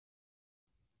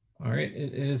All right,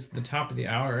 it is the top of the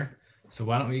hour, so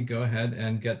why don't we go ahead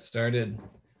and get started.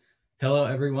 Hello,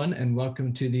 everyone, and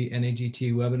welcome to the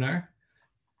NAGT webinar.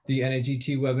 The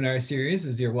NAGT webinar series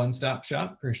is your one-stop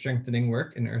shop for strengthening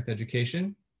work in Earth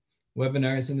education.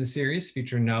 Webinars in the series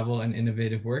feature novel and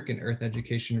innovative work in Earth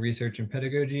education research and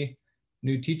pedagogy,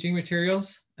 new teaching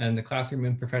materials, and the classroom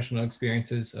and professional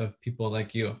experiences of people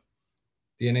like you.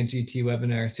 The NAGT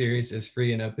webinar series is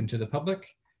free and open to the public,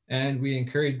 and we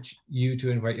encourage you to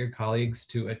invite your colleagues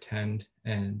to attend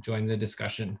and join the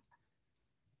discussion.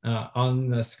 On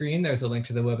the screen, there's a link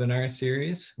to the webinar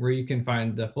series where you can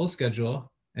find the full schedule,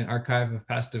 an archive of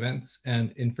past events,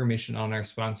 and information on our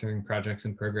sponsoring projects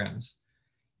and programs.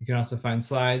 You can also find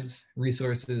slides,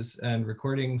 resources, and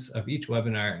recordings of each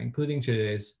webinar, including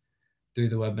today's, through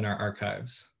the webinar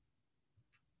archives.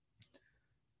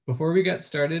 Before we get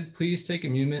started, please take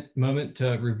a moment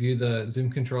to review the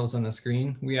Zoom controls on the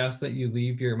screen. We ask that you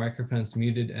leave your microphones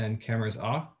muted and cameras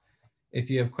off. If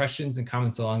you have questions and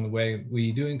comments along the way,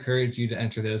 we do encourage you to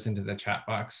enter those into the chat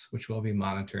box, which we'll be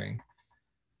monitoring.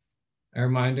 A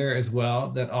reminder as well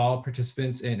that all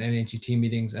participants in NAGT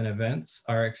meetings and events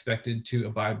are expected to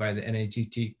abide by the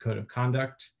NAGT Code of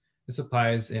Conduct. This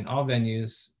applies in all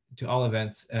venues, to all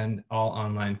events, and all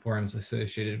online forums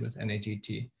associated with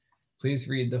NAGT. Please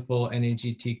read the full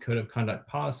NAGT Code of Conduct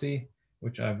policy,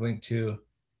 which I've linked to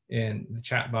in the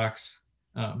chat box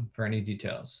for any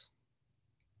details.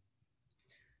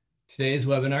 Today's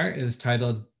webinar is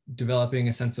titled Developing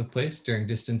a Sense of Place During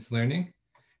Distance Learning,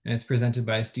 and it's presented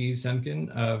by Steve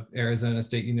Semken of Arizona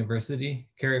State University,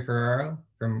 Carrie Ferraro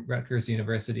from Rutgers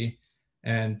University,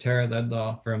 and Tara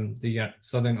Ledlaw from the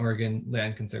Southern Oregon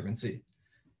Land Conservancy.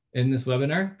 In this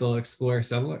webinar, they'll explore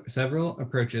several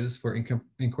approaches for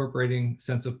incorporating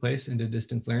sense of place into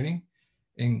distance learning,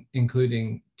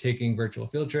 including taking virtual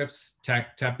field trips,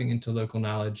 tapping into local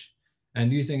knowledge,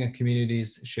 and using a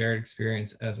community's shared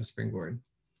experience as a springboard.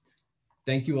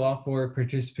 Thank you all for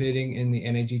participating in the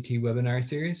NAGT webinar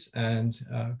series, and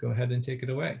go ahead and take it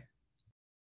away.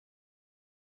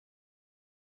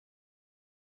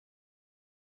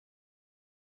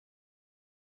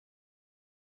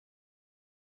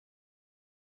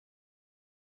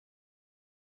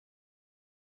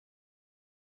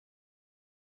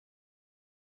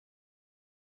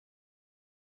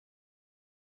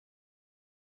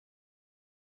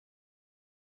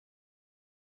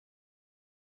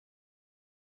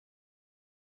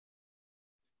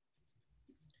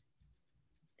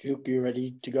 Juke, you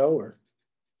ready to go, or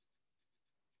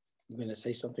you going to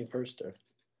say something first? Or?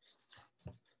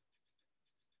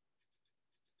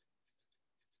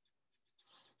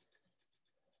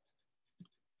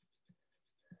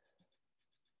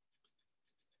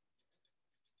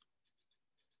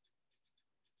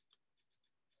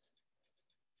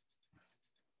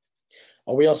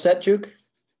 Are we all set, Juke?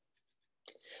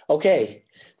 Okay,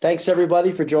 thanks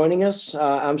everybody for joining us.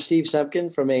 I'm Steve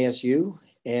Semken from ASU,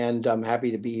 and I'm happy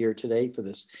to be here today for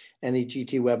this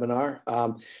NAGT webinar.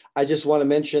 I just want to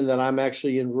mention that I'm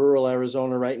actually in rural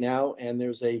Arizona right now, and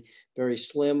there's a very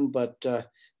slim but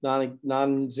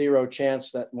non-zero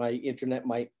chance that my internet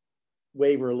might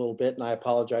waver a little bit, and I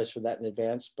apologize for that in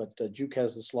advance, but Juke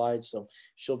has the slides, so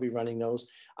she'll be running those.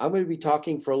 I'm going to be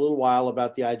talking for a little while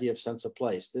about the idea of sense of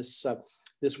place. This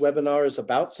webinar is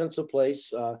about sense of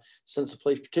place,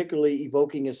 particularly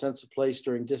evoking a sense of place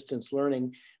during distance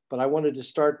learning. But I wanted to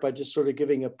start by just sort of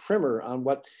giving a primer on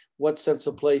what sense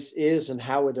of place is and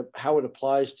how it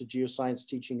applies to geoscience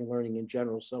teaching and learning in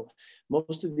general. So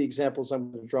most of the examples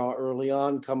I'm going to draw early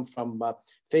on come from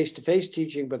face-to-face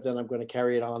teaching, but then I'm going to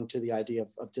carry it on to the idea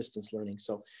of distance learning.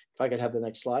 So if I could have the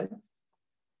next slide.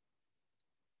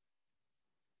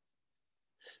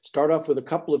 Start off with a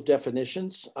couple of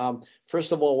definitions.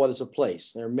 First of all, what is a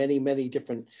place? There are many, many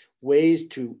different ways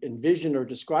to envision or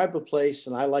describe a place,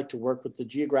 and I like to work with the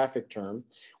geographic term,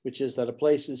 which is that a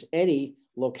place is any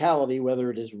locality,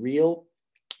 whether it is real,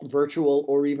 virtual,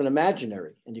 or even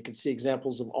imaginary. And you can see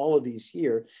examples of all of these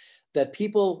here that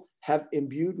people have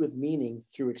imbued with meaning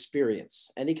through experience.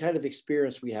 Any kind of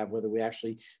experience we have, whether we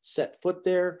actually set foot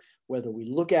there, whether we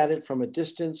look at it from a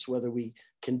distance, whether we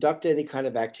conduct any kind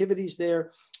of activities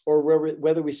there, or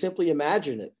whether we simply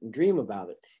imagine it and dream about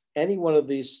it. Any one of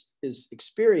these is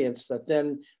experience that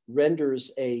then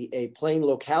renders a plain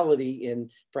locality in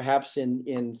perhaps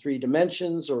in 3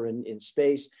 dimensions or in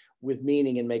space with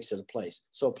meaning and makes it a place.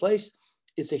 So a place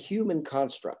is a human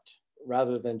construct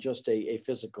rather than just a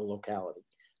physical locality.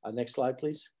 Next slide,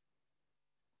 please.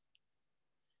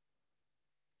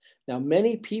 Now,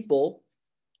 many people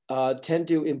tend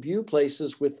to imbue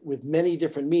places with many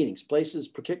different meanings. Places,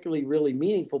 particularly really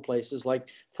meaningful places, like,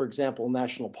 for example,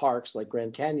 national parks, like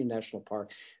Grand Canyon National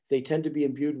Park, they tend to be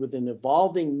imbued with an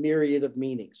evolving myriad of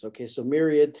meanings. Okay, so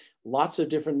myriad, lots of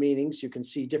different meanings. You can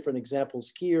see different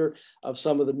examples here of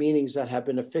some of the meanings that have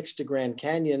been affixed to Grand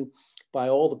Canyon by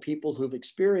all the people who've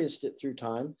experienced it through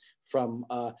time, from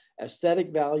aesthetic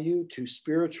value to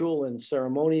spiritual and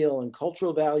ceremonial and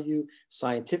cultural value,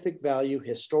 scientific value,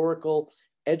 historical,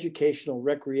 educational,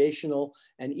 recreational,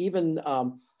 and even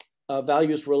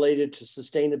values related to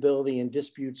sustainability and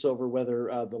disputes over whether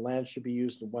the land should be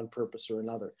used in one purpose or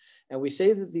another. And we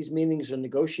say that these meanings are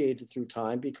negotiated through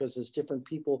time because as different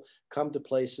people come to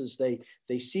places,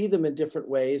 they see them in different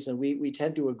ways, and we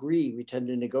tend to agree, we tend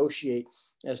to negotiate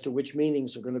as to which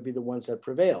meanings are going to be the ones that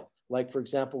prevail. Like, for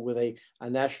example, with a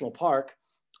national park,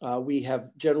 we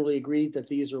have generally agreed that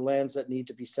these are lands that need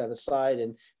to be set aside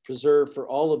and preserved for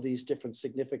all of these different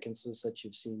significances that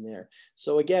you've seen there.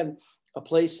 So again, a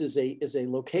place is a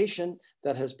location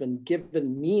that has been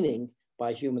given meaning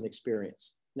by human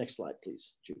experience. Next slide,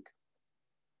 please, Juke.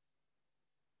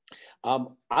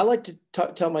 I like to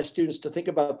tell my students to think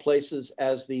about places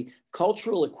as the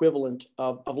cultural equivalent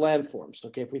of landforms.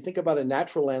 Okay, if we think about a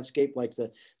natural landscape like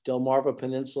the Delmarva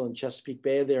Peninsula and Chesapeake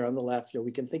Bay there on the left,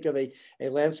 we can think of a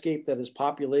landscape that is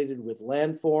populated with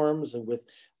landforms and with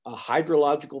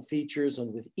hydrological features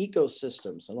and with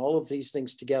ecosystems, and all of these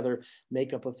things together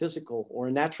make up a physical or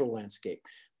a natural landscape.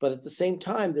 But at the same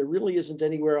time, there really isn't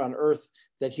anywhere on Earth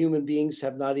that human beings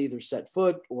have not either set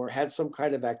foot or had some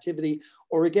kind of activity,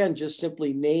 or again, just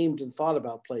simply named and thought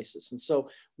about places. And so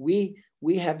we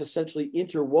have essentially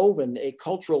interwoven a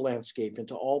cultural landscape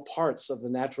into all parts of the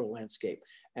natural landscape.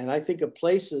 And I think of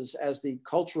places as the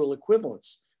cultural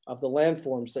equivalents of the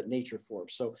landforms that nature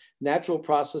forms. So natural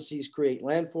processes create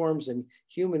landforms and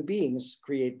human beings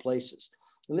create places.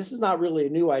 And this is not really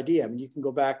a new idea. I mean, you can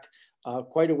go back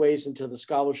quite a ways into the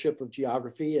scholarship of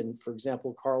geography. And for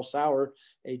example, Carl Sauer,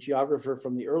 a geographer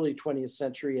from the early 20th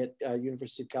century at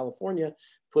University of California,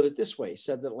 put it this way,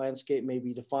 said that landscape may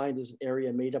be defined as an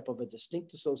area made up of a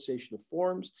distinct association of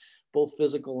forms, both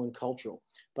physical and cultural.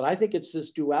 But I think it's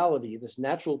this duality, this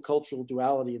natural cultural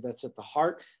duality, that's at the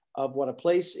heart of what a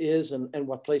place is and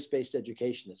what place-based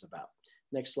education is about.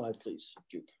 Next slide, please,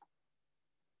 Juke.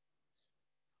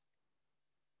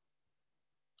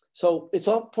 So it's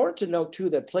important to note too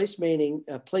that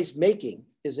placemaking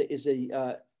is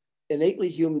a innately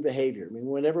human behavior. I mean,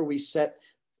 whenever we set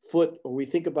foot or we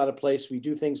think about a place, we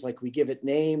do things like we give it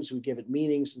names, we give it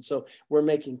meanings, and so we're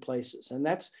making places. And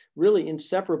that's really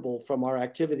inseparable from our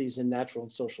activities in natural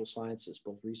and social sciences,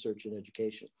 both research and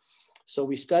education. So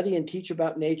we study and teach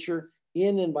about nature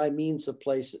in and by means of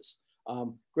places.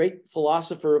 Great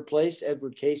philosopher of place,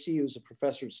 Edward Casey, who's a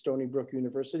professor at Stony Brook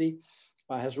University,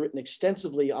 has written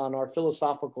extensively on our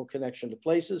philosophical connection to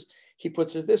places. He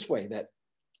puts it this way, that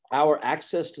our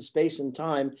access to space and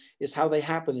time is how they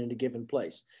happen in a given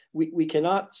place. We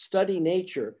cannot study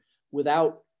nature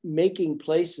without making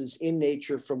places in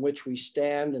nature from which we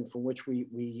stand and from which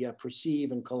we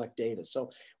perceive and collect data.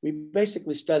 So we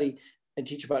basically study and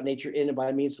teach about nature in and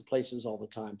by means of places all the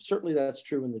time. Certainly that's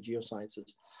true in the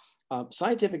geosciences.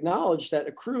 Scientific knowledge that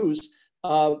accrues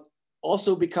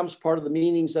also becomes part of the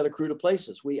meanings that accrue to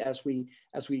places. As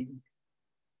we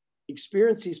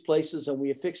experience these places and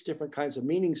we affix different kinds of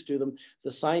meanings to them,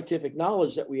 the scientific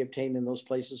knowledge that we obtain in those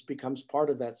places becomes part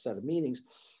of that set of meanings.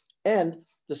 And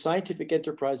the scientific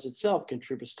enterprise itself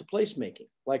contributes to placemaking.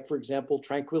 Like, for example,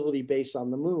 Tranquility Base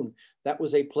on the Moon. That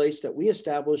was a place that we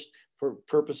established for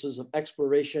purposes of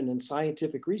exploration and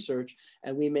scientific research,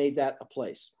 and we made that a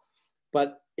place.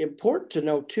 But important to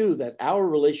note too that our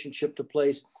relationship to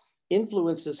place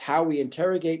influences how we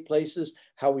interrogate places,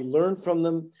 how we learn from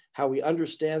them, how we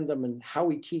understand them, and how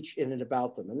we teach in and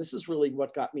about them. And this is really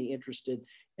what got me interested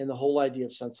in the whole idea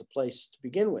of sense of place to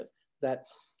begin with, that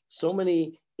so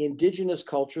many indigenous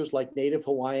cultures like Native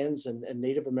Hawaiians and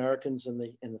Native Americans in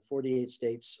the 48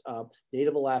 states,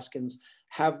 Native Alaskans,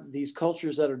 have these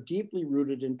cultures that are deeply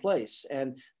rooted in place.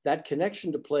 And that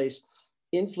connection to place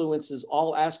influences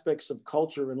all aspects of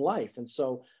culture and life. And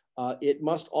so it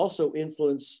must also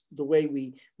influence the way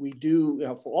we do,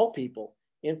 for all people,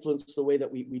 influence the way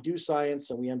that we do science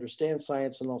and we understand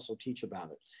science and also teach about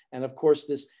it. And of course,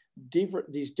 these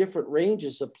different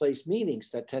ranges of place meanings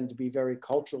that tend to be very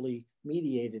culturally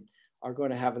mediated are going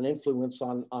to have an influence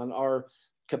on our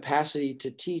capacity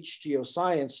to teach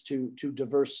geoscience to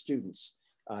diverse students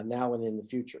now and in the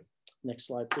future. Next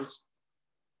slide, please.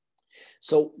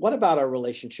 So what about our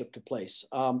relationship to place?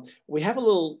 We have a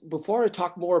little, before I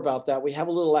talk more about that, we have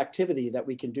a little activity that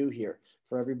we can do here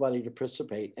for everybody to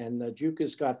participate. And Juke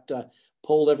has got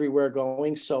poll everywhere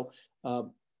going. So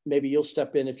maybe you'll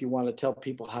step in if you want to tell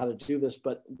people how to do this.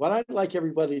 But what I'd like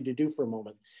everybody to do for a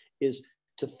moment is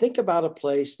to think about a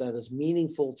place that is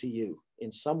meaningful to you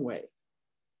in some way,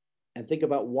 and think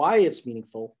about why it's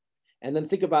meaningful, and then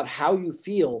think about how you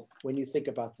feel when you think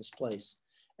about this place.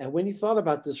 And when you thought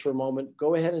about this for a moment,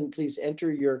 go ahead and please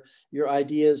enter your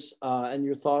ideas and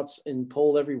your thoughts in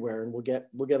poll everywhere, and we'll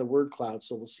get a word cloud.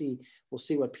 So we'll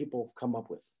see what people come up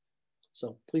with.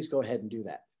 So please go ahead and do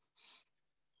that.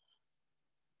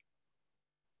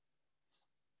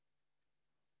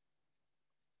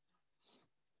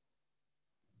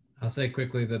 I'll say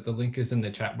quickly that the link is in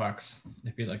the chat box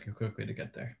if you'd like a quick way to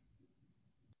get there.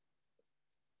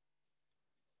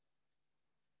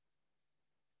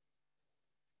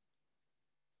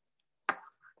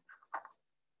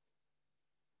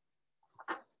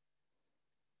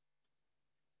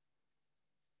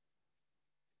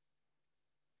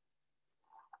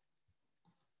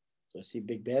 So I see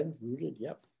Big Ben, rooted,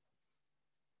 yep.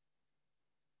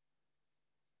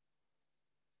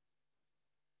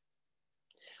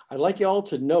 I'd like you all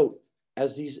to note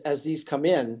as these come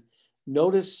in,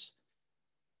 notice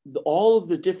all of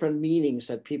the different meanings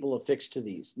that people affix to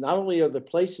these. Not only are the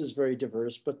places very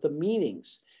diverse, but the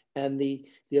meanings and the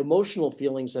emotional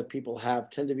feelings that people have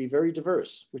tend to be very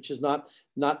diverse, which is not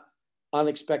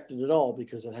unexpected at all,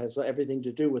 because it has everything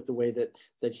to do with the way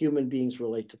that human beings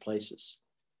relate to places.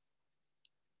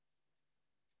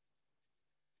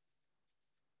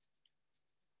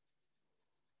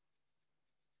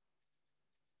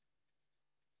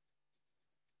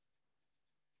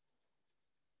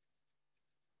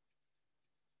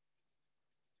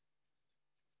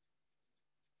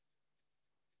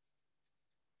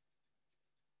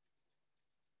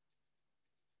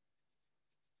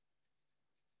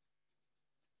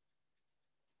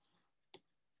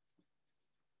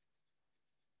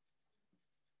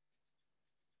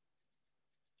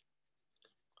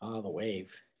 Ah, the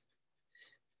wave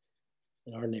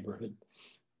in our neighborhood.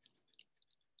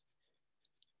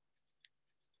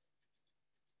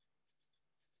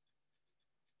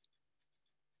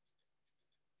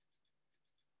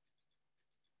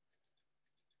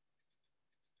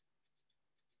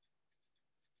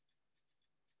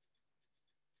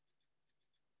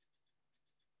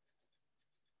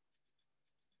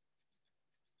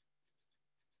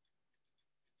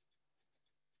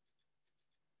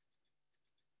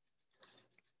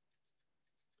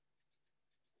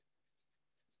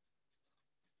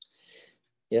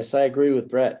 Yes, I agree with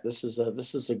Brett. This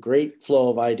is a great flow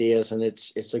of ideas, and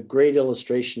it's a great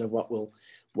illustration of what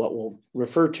we'll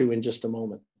refer to in just a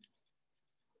moment.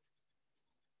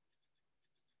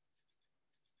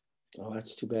 Oh,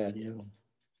 that's too bad, yeah.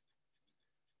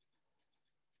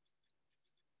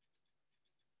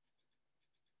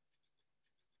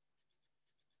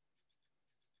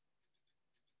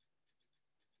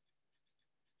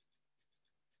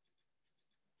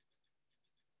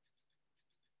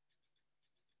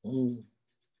 Mm.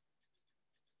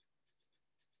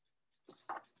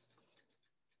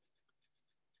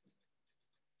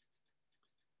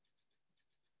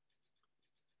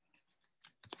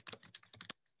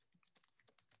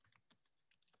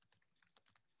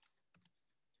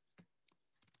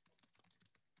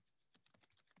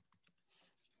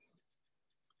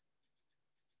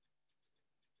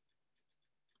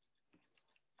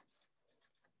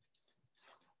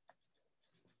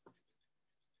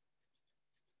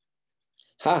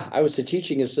 Ha, I was a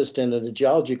teaching assistant at a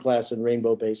geology class in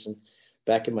Rainbow Basin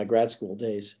back in my grad school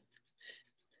days.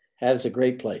 That is a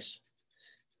great place.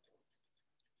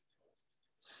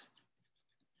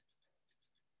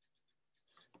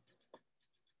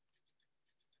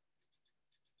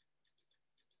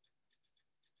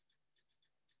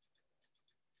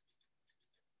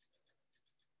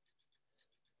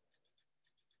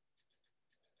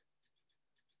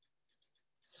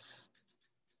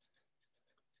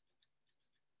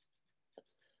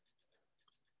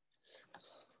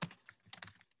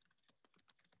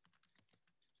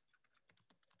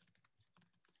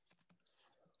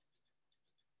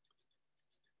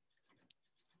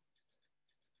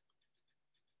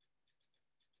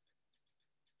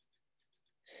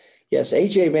 Yes,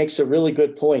 AJ makes a really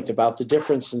good point about the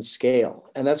difference in scale,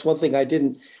 and that's one thing I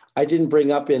didn't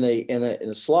bring up in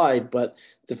a slide. But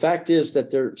the fact is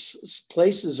that there's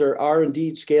places are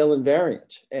indeed scale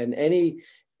invariant, and any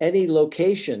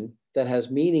location that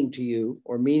has meaning to you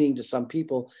or meaning to some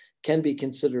people can be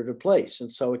considered a place,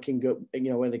 and so it can go,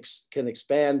 and it can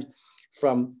expand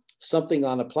from something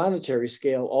on a planetary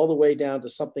scale all the way down to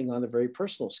something on a very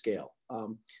personal scale.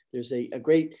 There's a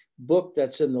great book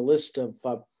that's in the list of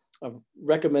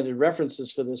recommended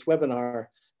references for this webinar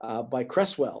by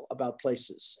Cresswell about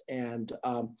places. And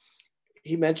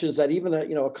he mentions that even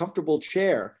a comfortable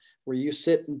chair where you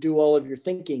sit and do all of your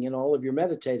thinking and all of your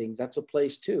meditating, that's a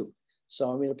place too.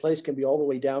 So, I mean, a place can be all the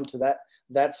way down to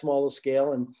that small a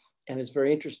scale. And it's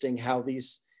very interesting how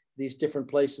these different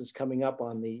places coming up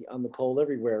on the poll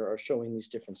everywhere are showing these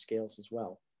different scales as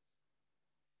well.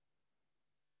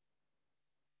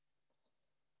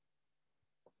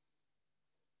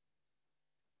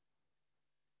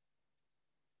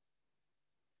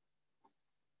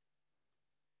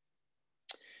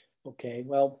 Okay,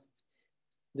 well,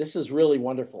 this is really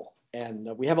wonderful. And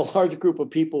we have a large group of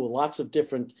people with lots of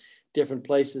different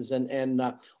places. And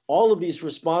all of these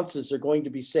responses are going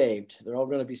to be saved. They're all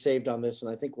going to be saved on this.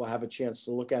 And I think we'll have a chance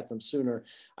to look at them sooner.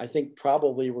 I think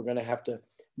probably we're going to have to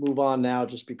move on now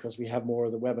just because we have more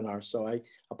of the webinar. So I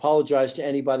apologize to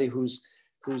anybody whose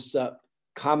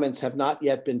comments have not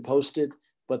yet been posted,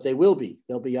 but they will be.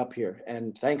 They'll be up here.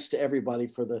 And thanks to everybody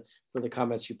for the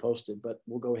comments you posted. But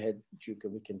we'll go ahead, Juka,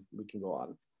 we can go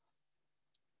on.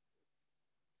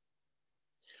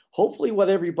 Hopefully what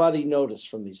everybody noticed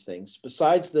from these things,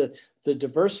 besides the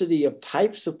diversity of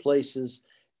types of places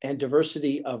and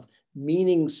diversity of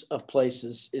meanings of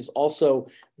places, is also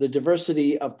the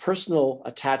diversity of personal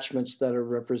attachments that are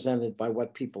represented by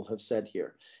what people have said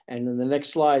here. And in the next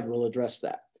slide, we'll address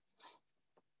that.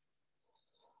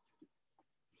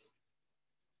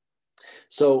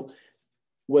 So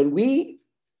when we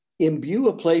imbue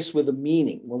a place with a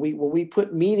meaning, when we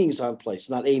put meanings on place,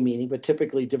 not a meaning, but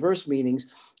typically diverse meanings,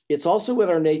 it's also in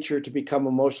our nature to become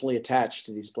emotionally attached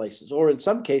to these places, or in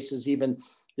some cases, even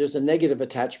there's a negative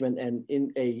attachment and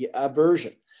in a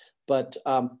aversion. But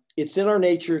it's in our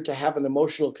nature to have an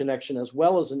emotional connection as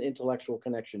well as an intellectual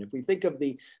connection. If we think of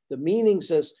the meanings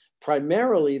as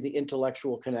primarily the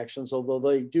intellectual connections, although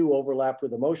they do overlap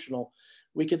with emotional,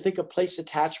 we can think of place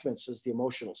attachments as the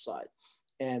emotional side.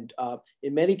 And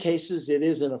in many cases, it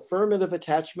is an affirmative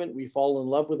attachment. We fall in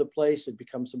love with a place, it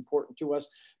becomes important to us,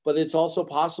 but it's also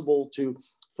possible to,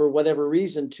 for whatever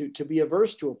reason, to be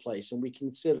averse to a place. And we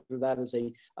consider that as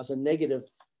a negative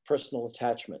personal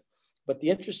attachment. But the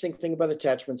interesting thing about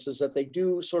attachments is that they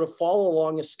do sort of fall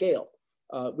along a scale.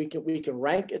 We can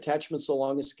rank attachments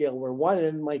along a scale where one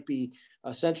end might be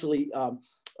essentially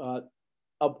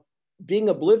being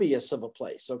oblivious of a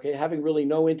place, okay, having really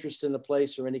no interest in the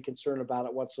place or any concern about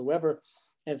it whatsoever.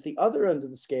 And at the other end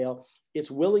of the scale, it's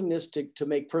willingness to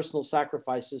make personal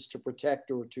sacrifices to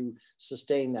protect or to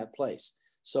sustain that place.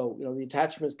 So, the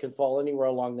attachments can fall anywhere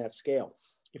along that scale.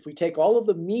 If we take all of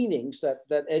the meanings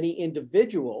that any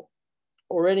individual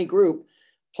or any group,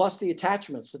 plus the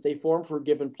attachments that they form for a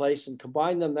given place and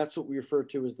combine them, that's what we refer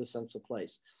to as the sense of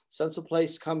place. Sense of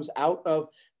place comes out of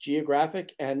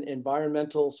geographic and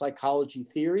environmental psychology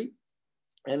theory,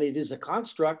 and it is a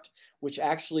construct which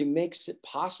actually makes it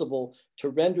possible to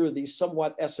render these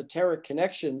somewhat esoteric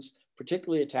connections,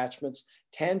 particularly attachments,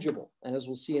 tangible. And as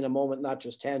we'll see in a moment, not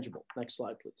just tangible. Next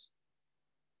slide, please.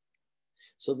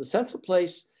 So the sense of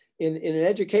place, in an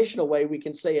educational way, we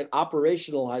can say it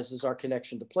operationalizes our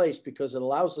connection to place because it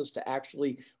allows us to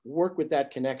actually work with that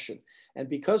connection. And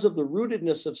because of the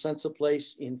rootedness of sense of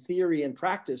place in theory and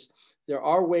practice, there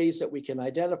are ways that we can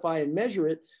identify and measure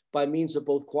it by means of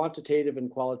both quantitative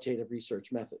and qualitative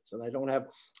research methods. And I don't have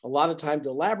a lot of time to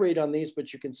elaborate on these,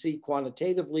 but you can see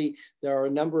quantitatively, there are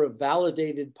a number of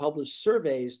validated published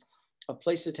surveys of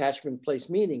place attachment, place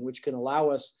meaning, which can allow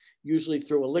us, usually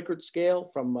through a Likert scale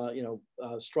from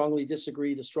strongly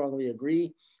disagree to strongly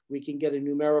agree, we can get a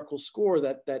numerical score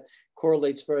that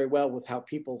correlates very well with how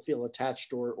people feel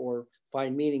attached or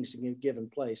find meanings in a given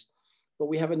place. But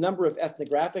we have a number of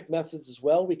ethnographic methods as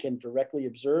well. We can directly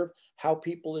observe how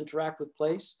people interact with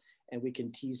place, and we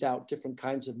can tease out different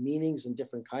kinds of meanings and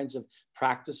different kinds of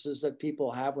practices that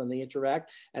people have when they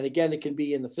interact. And again, it can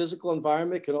be in the physical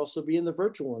environment, it can also be in the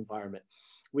virtual environment.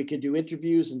 We can do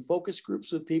interviews and focus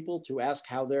groups with people to ask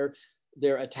how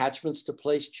their attachments to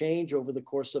place change over the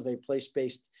course of a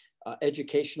place-based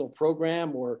educational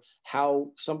program, or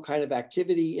how some kind of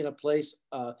activity in a place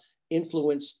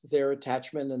influenced their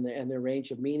attachment and their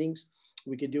range of meanings.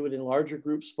 We could do it in larger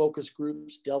groups, focus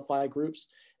groups, Delphi groups,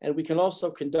 and we can also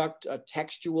conduct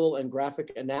textual and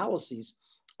graphic analyses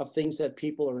of things that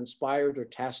people are inspired or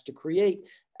tasked to create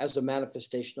as a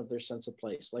manifestation of their sense of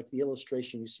place. Like the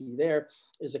illustration you see there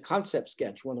is a concept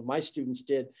sketch one of my students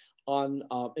did on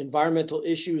environmental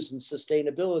issues and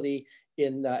sustainability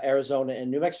in Arizona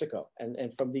and New Mexico.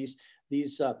 And from these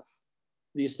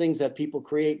these things that people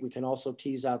create, we can also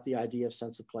tease out the idea of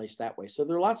sense of place that way. So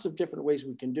there are lots of different ways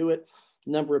we can do it. A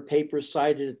number of papers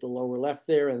cited at the lower left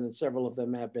there, and then several of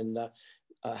them have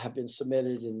been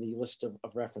submitted in the list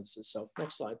of references. So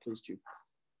next slide, please, Jude.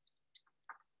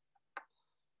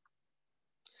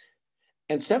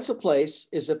 And sense of place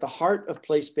is at the heart of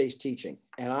place-based teaching.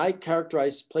 And I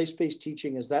characterize place-based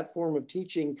teaching as that form of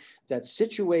teaching that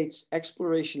situates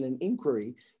exploration and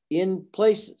inquiry in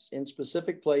places, in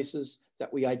specific places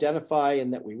that we identify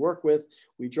and that we work with.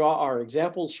 We draw our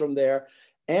examples from there,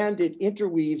 and it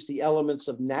interweaves the elements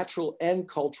of natural and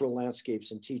cultural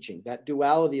landscapes in teaching. That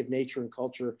duality of nature and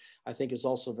culture, I think, is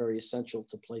also very essential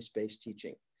to place-based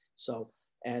teaching. So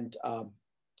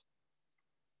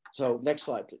next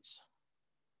slide, please.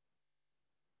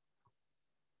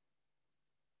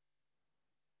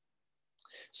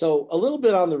 So a little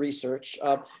bit on the research.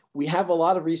 We have a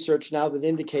lot of research now that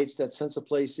indicates that sense of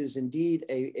place is indeed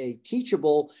a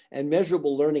teachable and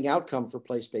measurable learning outcome for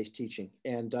place-based teaching.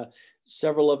 And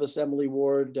several of us, Emily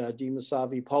Ward, Dee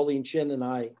Masavi, Pauline Chin, and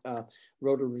I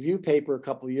wrote a review paper a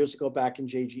couple of years ago back in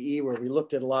JGE where we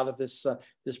looked at a lot of this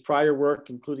prior work,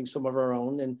 including some of our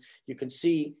own. And you can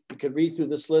see, you can read through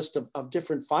this list of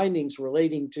different findings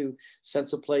relating to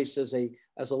sense of place as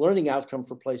a learning outcome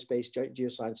for place-based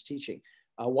geoscience teaching.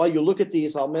 While you look at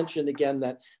these, I'll mention again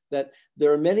that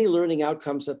there are many learning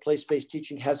outcomes that place-based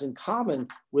teaching has in common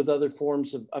with other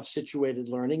forms of situated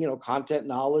learning, content,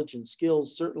 knowledge, and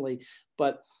skills, certainly.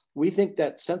 But we think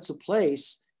that sense of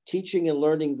place, teaching and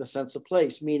learning the sense of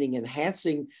place, meaning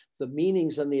enhancing the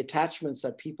meanings and the attachments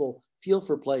that people feel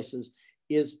for places,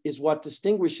 is what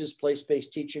distinguishes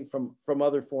place-based teaching from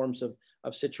other forms of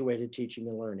situated teaching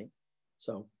and learning.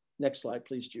 So next slide,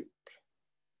 please, Jude.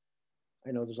 I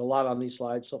know there's a lot on these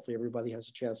slides. Hopefully everybody has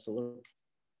a chance to look.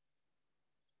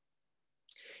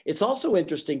 It's also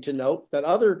interesting to note that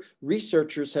other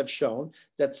researchers have shown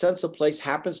that sense of place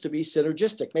happens to be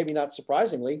synergistic, maybe not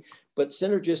surprisingly, but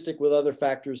synergistic with other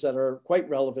factors that are quite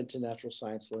relevant to natural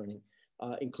science learning,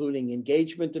 including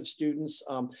engagement of students,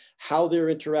 how their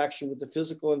interaction with the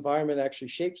physical environment actually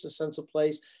shapes a sense of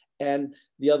place, and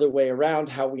the other way around,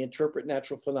 how we interpret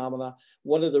natural phenomena.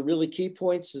 One of the really key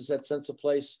points is that sense of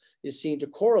place is seen to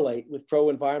correlate with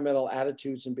pro-environmental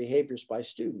attitudes and behaviors by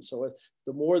students. So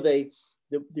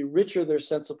the richer their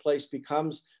sense of place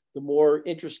becomes, the more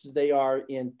interested they are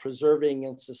in preserving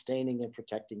and sustaining and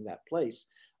protecting that place.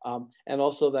 And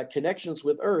also that connections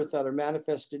with Earth that are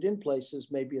manifested in places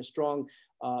may be a strong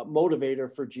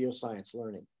motivator for geoscience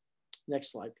learning.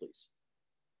 Next slide, please.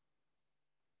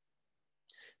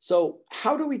 So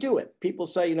how do we do it? People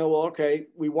say, well, okay,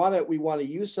 we want to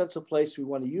use sense of place. We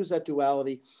want to use that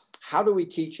duality. How do we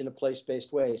teach in a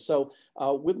place-based way? So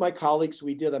with my colleagues,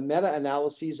 we did a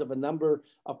meta-analysis of a number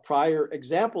of prior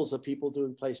examples of people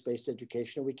doing place-based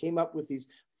education. We came up with these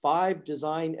 5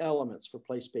 design elements for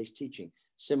place-based teaching,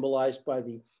 symbolized by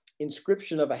the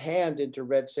inscription of a hand into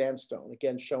red sandstone,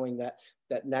 again, showing that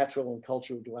natural and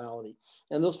cultural duality.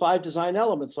 And those 5 design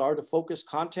elements are to focus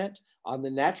content on the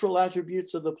natural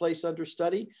attributes of the place under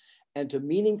study, and to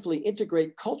meaningfully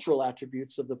integrate cultural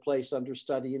attributes of the place under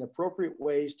study in appropriate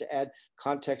ways to add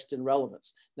context and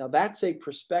relevance. Now that's a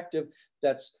perspective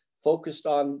that's focused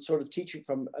on sort of teaching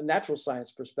from a natural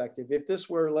science perspective. If this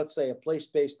were, let's say, a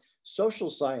place-based social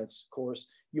science course,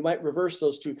 you might reverse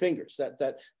those 2 fingers, that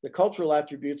the cultural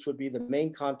attributes would be the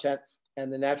main content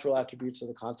and the natural attributes of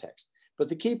the context. But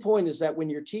the key point is that when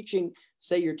you're teaching,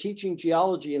 say you're teaching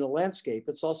geology in a landscape,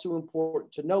 it's also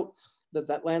important to note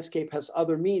that landscape has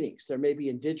other meanings. There may be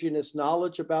indigenous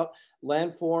knowledge about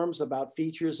landforms, about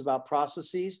features, about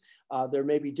processes. There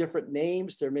may be different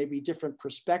names. There may be different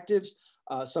perspectives.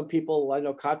 Some people, I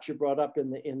know Katja brought up in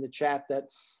the chat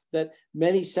that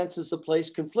many senses of place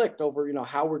conflict over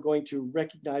how we're going to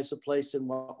recognize a place and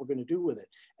what we're going to do with it.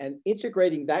 And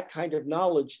integrating that kind of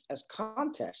knowledge as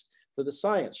context for the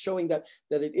science, showing that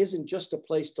it isn't just a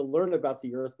place to learn about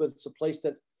the Earth, but it's a place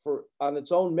that on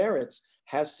its own merits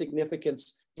has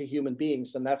significance to human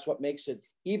beings. And that's what makes it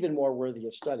even more worthy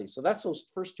of study. So that's those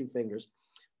first 2 fingers.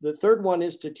 The third one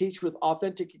is to teach with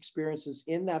authentic experiences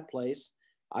in that place,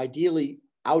 ideally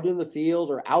out in the field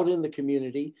or out in the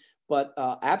community, but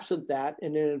absent that,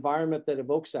 in an environment that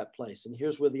evokes that place. And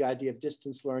here's where the idea of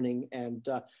distance learning and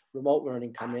remote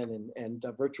learning come in, and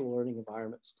virtual learning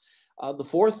environments. The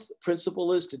fourth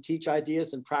principle is to teach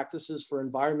ideas and practices for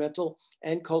environmental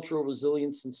and cultural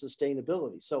resilience and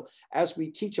sustainability. So as we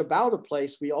teach about a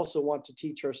place, we also want to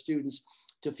teach our students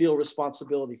to feel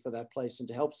responsibility for that place and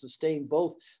to help sustain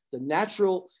both the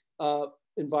natural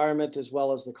environment as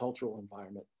well as the cultural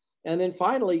environment. And then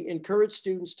finally, encourage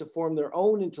students to form their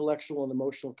own intellectual and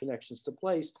emotional connections to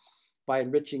place by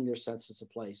enriching their senses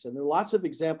of place. And there are lots of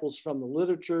examples from the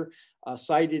literature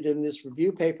cited in this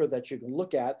review paper that you can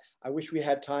look at. I wish we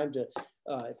had time to,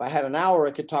 if I had an hour,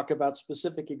 I could talk about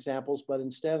specific examples, but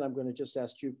instead I'm going to just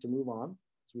ask Duke to move on.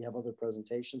 We have other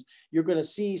presentations. You're going to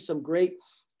see some great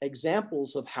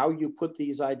examples of how you put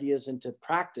these ideas into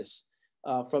practice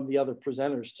from the other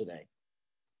presenters today.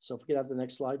 So if we could have the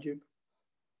next slide, Duke.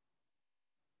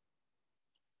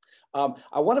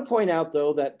 I want to point out,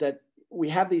 though, that we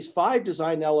have these 5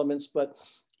 design elements, but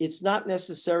it's not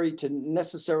necessary to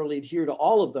necessarily adhere to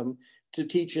all of them to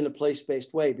teach in a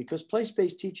place-based way, because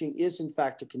place-based teaching is, in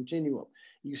fact, a continuum.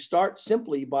 You start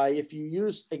simply by, if you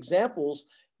use examples,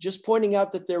 just pointing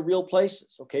out that they're real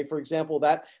places. Okay, for example,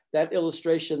 that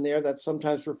illustration there that's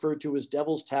sometimes referred to as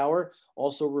Devil's Tower,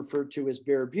 also referred to as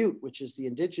Bear Butte, which is the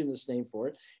indigenous name for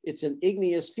it. It's an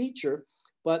igneous feature,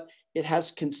 but it has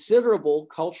considerable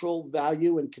cultural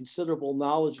value and considerable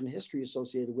knowledge and history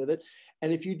associated with it.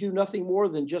 And if you do nothing more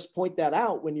than just point that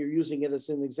out when you're using it as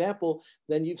an example,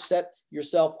 then you've set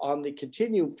yourself on the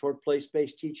continuum toward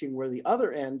place-based teaching, where the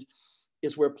other end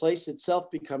is where place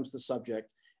itself becomes the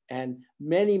subject. And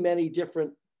many, many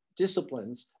different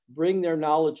disciplines bring their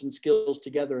knowledge and skills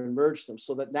together and merge them,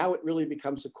 so that now it really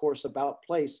becomes a course about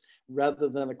place rather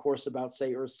than a course about,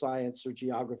 say, earth science or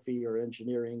geography or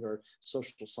engineering or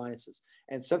social sciences.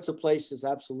 And sense of place is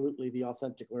absolutely the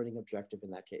authentic learning objective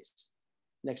in that case.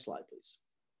 Next slide, please.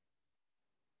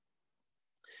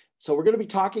 So we're going to be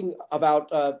talking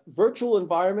about virtual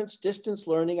environments, distance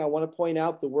learning. I want to point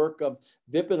out the work of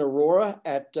Vipin Arora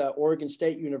at Oregon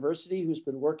State University, who's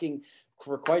been working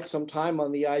for quite some time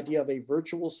on the idea of a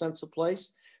virtual sense of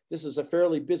place. This is a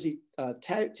fairly busy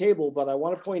table, but I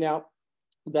want to point out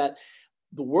that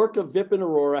the work of Vipin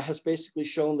Arora has basically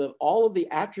shown that all of the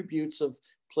attributes of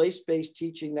place-based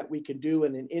teaching that we can do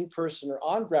in an in-person or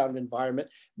on-ground environment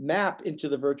map into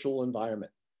the virtual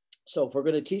environment. So if we're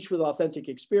going to teach with authentic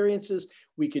experiences,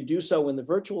 we can do so in the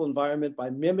virtual environment by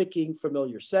mimicking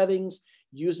familiar settings,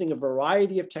 using a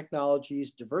variety of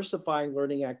technologies, diversifying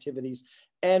learning activities,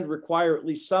 and require at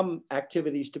least some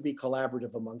activities to be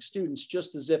collaborative among students,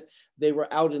 just as if they were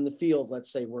out in the field,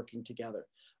 let's say, working together.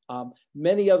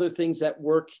 Many other things that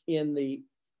work in the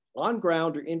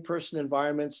on-ground or in-person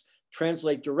environments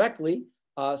translate directly,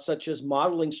 such as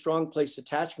modeling strong place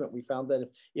attachment. We found that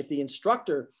if the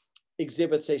instructor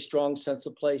exhibits a strong sense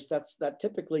of place, that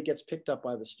typically gets picked up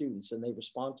by the students and they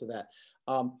respond to that.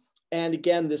 And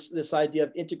again, this idea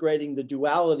of integrating the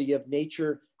duality of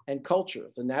nature and culture,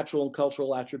 the natural and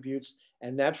cultural attributes,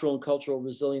 and natural and cultural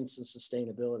resilience and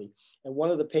sustainability. And one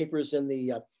of the papers in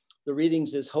the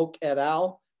readings is Hoke et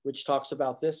al., which talks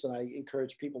about this. And I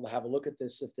encourage people to have a look at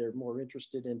this if they're more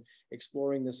interested in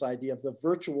exploring this idea of the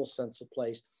virtual sense of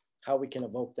place, how we can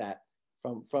evoke that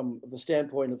from the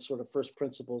standpoint of sort of first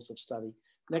principles of study.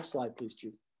 Next slide, please,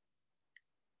 Jude.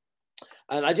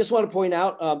 And I just want to point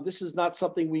out, this is not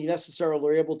something we necessarily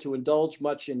are able to indulge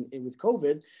much in with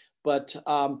COVID, but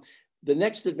the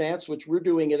next advance, which we're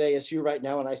doing at ASU right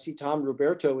now, and I see Tom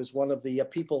Roberto is one of the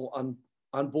people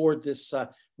on board this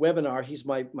webinar. He's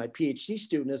my PhD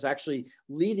student, is actually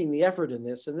leading the effort in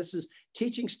this. And this is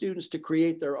teaching students to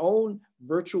create their own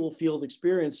virtual field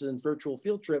experiences and virtual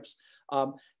field trips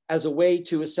as a way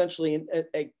to essentially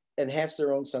enhance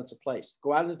their own sense of place.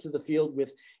 Go out into the field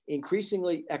with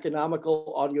increasingly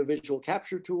economical audiovisual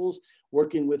capture tools,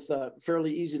 working with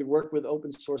fairly easy to work with open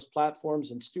source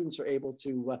platforms, and students are able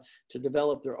to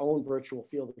develop their own virtual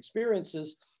field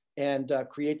experiences and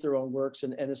create their own works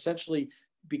and essentially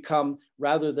become,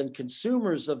 rather than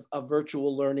consumers of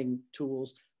virtual learning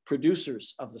tools,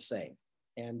 producers of the same.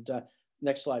 And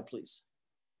next slide, please.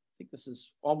 I think this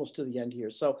is almost to the end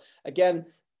here. So again,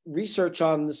 research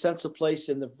on the sense of place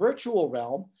in the virtual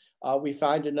realm, we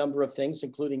find a number of things,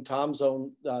 including Tom's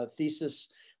own thesis,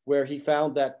 where he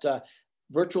found that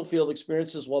virtual field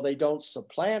experiences, while they don't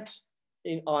supplant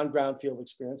on-ground field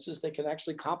experiences, they can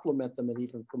actually complement them and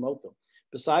even promote them.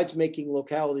 Besides making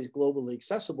localities globally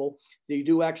accessible, they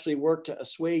do actually work to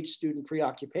assuage student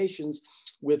preoccupations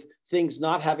with things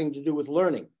not having to do with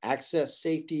learning: access,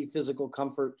 safety, physical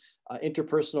comfort,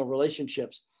 interpersonal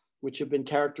relationships, which have been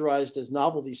characterized as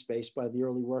novelty space by the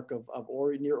early work of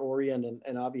Nir Orion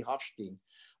and Avi Hofstein.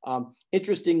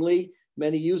 Interestingly,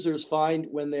 many users find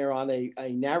when they're on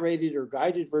a narrated or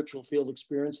guided virtual field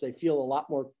experience, they feel a lot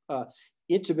more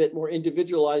intimate, more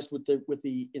individualized with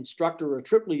the instructor or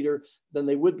trip leader than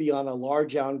they would be on a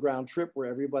large on-ground trip where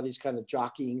everybody's kind of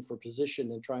jockeying for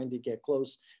position and trying to get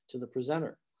close to the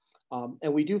presenter.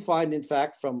 And we do find, in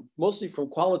fact, mostly from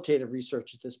qualitative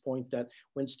research at this point, that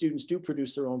when students do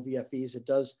produce their own VFEs, it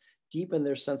does deepen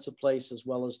their sense of place as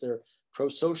well as their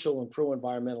pro-social and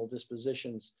pro-environmental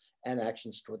dispositions and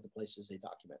actions toward the places they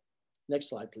document. Next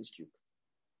slide, please, Juke.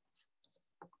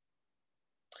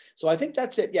 So I think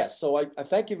that's it. Yes. So I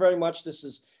thank you very much. This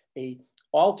is a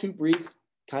all too brief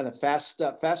kind of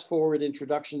fast forward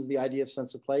introduction to the idea of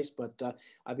sense of place, but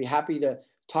I'd be happy to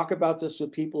talk about this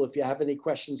with people if you have any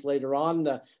questions later on.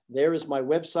 There is my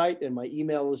website, and my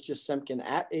email is just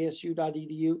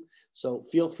semkin@asu.edu. So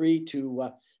feel free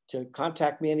to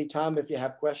contact me anytime if you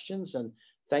have questions. And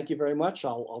thank you very much.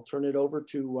 I'll turn it over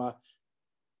to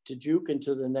Juke and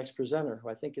to the next presenter, who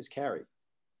I think is Carrie.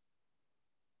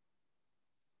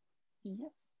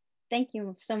 Yep. Thank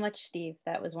you so much, Steve.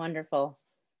 That was wonderful.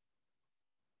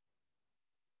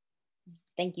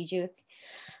 Thank you, Juke.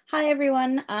 Hi,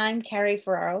 everyone. I'm Carrie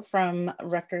Ferraro from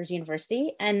Rutgers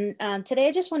University. And today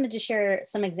I just wanted to share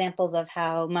some examples of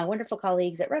how my wonderful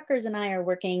colleagues at Rutgers and I are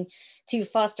working to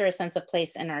foster a sense of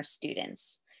place in our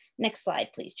students. Next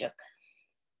slide, please, Juke.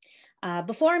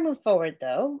 Before I move forward,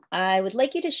 though, I would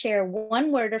like you to share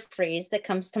one word or phrase that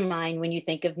comes to mind when you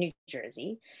think of New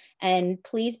Jersey. And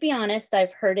please be honest,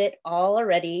 I've heard it all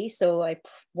already, so I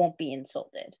won't be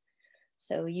insulted.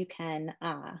 So you can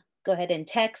go ahead and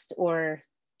text or,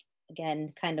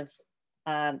 again, kind of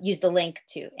use the link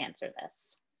to answer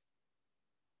this.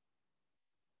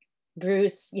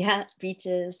 Bruce, yeah,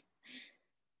 beaches.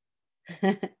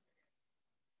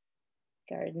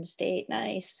 Garden State,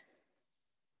 nice.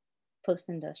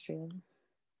 Post-industrial.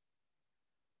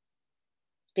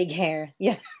 Big hair.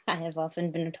 Yeah, I have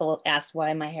often been asked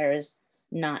why my hair is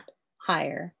not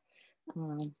higher.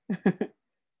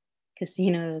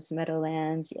 Casinos,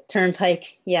 Meadowlands, yeah.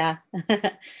 Turnpike. Yeah,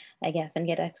 I often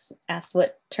get asked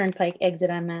what Turnpike exit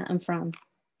I'm from.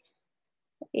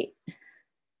 Wait.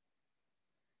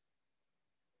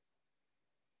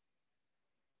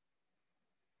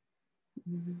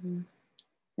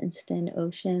 Princeton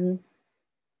Ocean.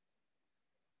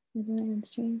 Midland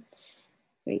Stream.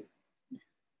 Great.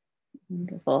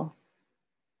 Wonderful.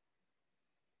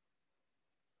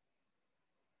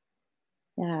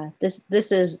 Yeah, this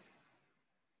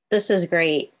is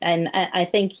great, and I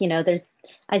think, you know,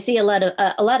 I see a lot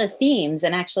of themes,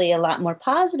 and actually a lot more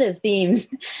positive themes.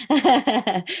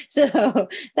 So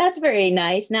that's very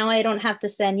nice. Now I don't have to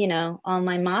send, you know, all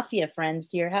my mafia friends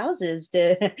to your houses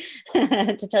to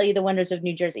to tell you the wonders of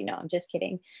New Jersey. No, I'm just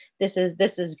kidding. This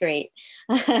is great.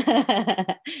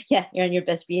 Yeah, you're on your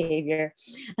best behavior.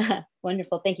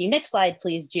 Wonderful. Thank you. Next slide,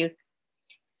 please, Juke.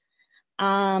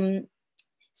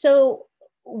 So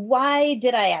why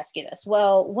did I ask you this?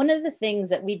 Well, one of the things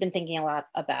that we've been thinking a lot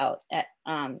about at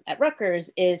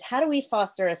Rutgers is how do we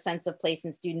foster a sense of place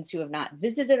in students who have not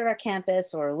visited our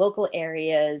campus or local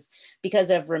areas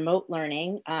because of remote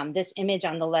learning. This image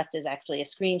on the left is actually a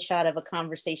screenshot of a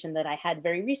conversation that I had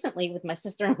very recently with my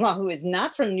sister-in-law, who is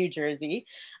not from New Jersey,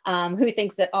 who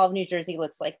thinks that all of New Jersey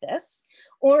looks like this,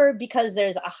 or because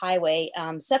there's a highway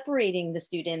separating the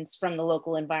students from the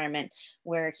local environment,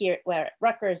 where at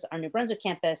Rutgers, our New Brunswick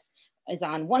campus, is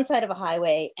on one side of a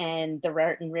highway and the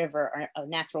Raritan River, a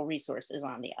natural resource, is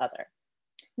on the other.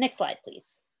 Next slide,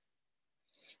 please.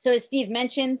 So as Steve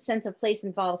mentioned, sense of place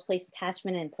involves place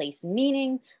attachment and place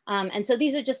meaning. And so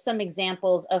these are just some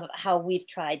examples of how we've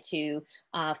tried to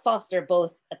foster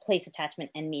both a place attachment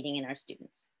and meaning in our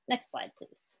students. Next slide,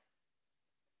 please.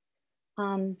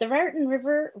 The Raritan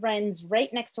River runs right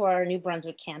next to our New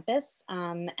Brunswick campus,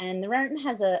 and the Raritan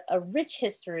has a rich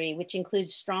history, which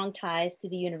includes strong ties to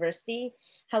the university.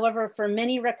 However, for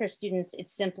many Rutgers students,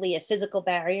 it's simply a physical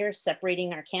barrier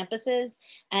separating our campuses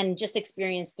and just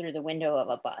experienced through the window of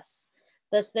a bus.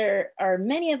 Thus, there are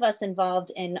many of us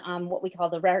involved in what we call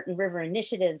the Raritan River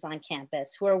initiatives on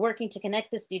campus, who are working to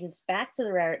connect the students back to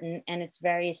the Raritan and its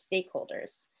various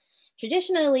stakeholders.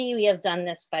 Traditionally, we have done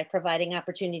this by providing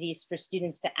opportunities for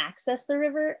students to access the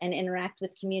river and interact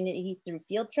with community through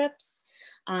field trips.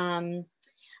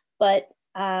 But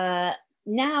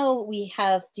now we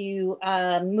have to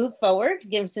move forward,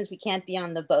 since we can't be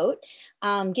on the boat.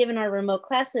 Given our remote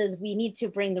classes, we need to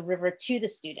bring the river to the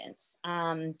students.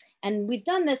 And we've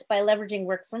done this by leveraging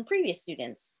work from previous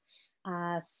students.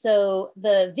 So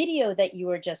the video that you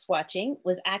were just watching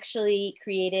was actually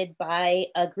created by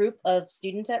a group of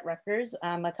students at Rutgers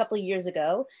a couple of years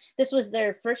ago. This was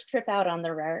their first trip out on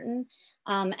the Raritan,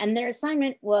 and their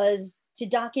assignment was to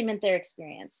document their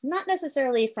experience, not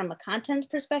necessarily from a content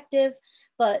perspective,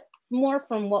 but more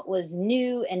from what was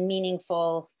new and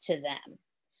meaningful to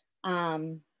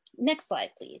them. Next slide,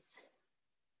 please.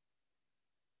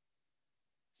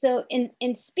 So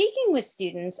in speaking with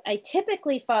students, I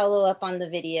typically follow up on the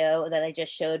video that I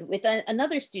just showed with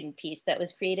another student piece that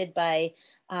was created by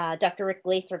Dr. Rick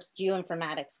Lathrop's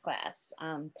geoinformatics class.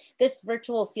 This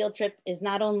virtual field trip is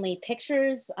not only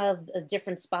pictures of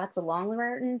different spots along the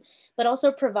Raritan, but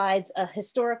also provides a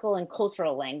historical and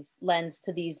cultural lens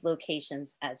to these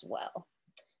locations as well.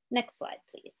 Next slide,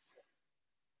 please.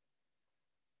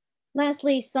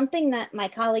 Lastly, something that my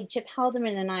colleague Chip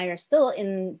Haldeman and I are still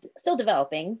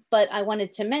developing, but I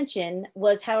wanted to mention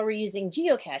was how we're using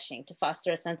geocaching to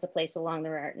foster a sense of place along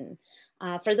the Raritan.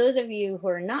 For those of you who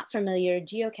are not familiar,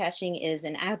 geocaching is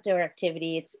an outdoor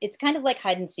activity. It's kind of like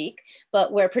hide and seek,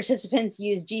 but where participants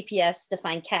use GPS to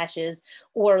find caches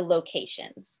or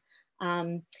locations.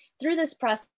 Through this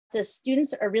process,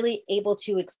 students are really able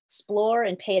to explore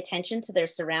and pay attention to their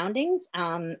surroundings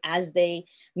as they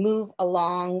move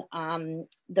along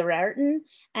the Raritan.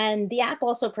 And the app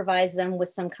also provides them with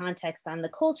some context on the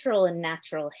cultural and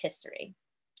natural history.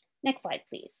 Next slide,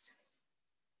 please.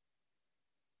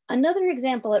 Another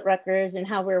example at Rutgers and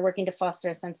how we're working to foster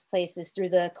a sense of place is through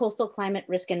the Coastal Climate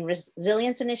Risk and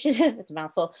Resilience Initiative, it's a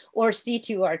mouthful, or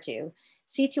C2R2.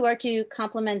 C2R2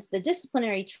 complements the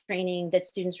disciplinary training that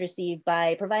students receive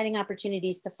by providing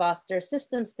opportunities to foster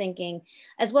systems thinking,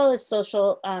 as well as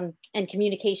social and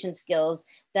communication skills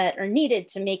that are needed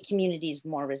to make communities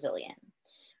more resilient.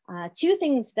 Two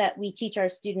things that we teach our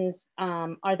students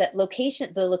are that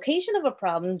the location of a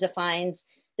problem defines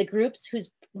the groups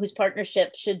whose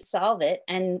partnership should solve it.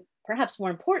 And perhaps more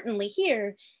importantly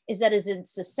here is that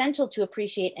it's essential to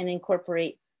appreciate and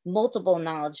incorporate multiple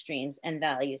knowledge streams and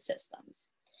value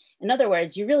systems. In other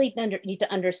words, you really need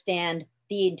to understand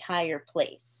the entire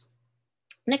place.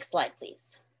 Next slide,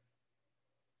 please.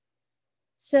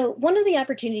 So one of the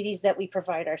opportunities that we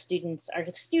provide our students are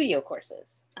studio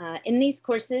courses. In these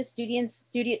courses,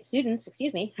 students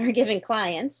are given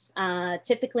clients,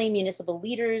 typically municipal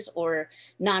leaders or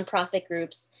nonprofit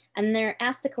groups, and they're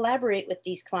asked to collaborate with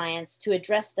these clients to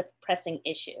address the pressing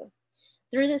issue.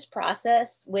 Through this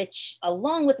process, which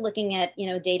along with looking at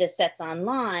data sets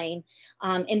online,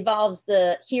 involves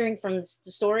the hearing from the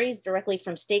stories directly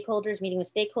from stakeholders, meeting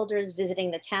with stakeholders,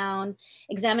 visiting the town,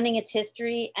 examining its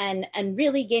history, and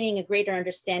really gaining a greater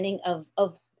understanding of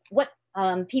what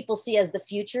people see as the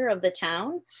future of the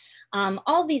town.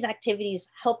 All of these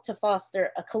activities help to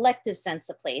foster a collective sense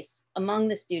of place among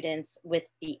the students with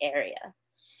the area.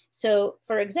 So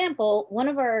for example, one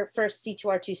of our first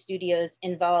C2R2 studios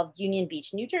involved Union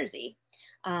Beach, New Jersey.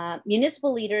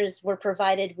 Municipal leaders were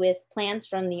provided with plans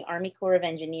from the Army Corps of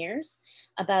Engineers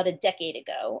about a decade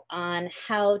ago on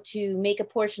how to make a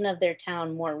portion of their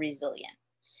town more resilient.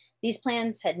 These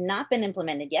plans had not been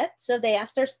implemented yet, so they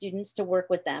asked our students to work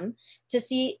with them to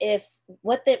see if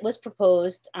what that was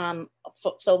proposed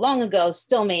so long ago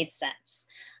still made sense.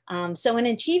 So in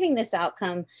achieving this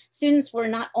outcome, students were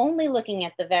not only looking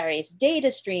at the various data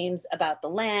streams about the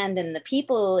land and the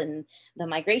people and the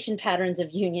migration patterns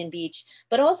of Union Beach,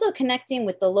 but also connecting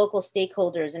with the local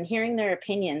stakeholders and hearing their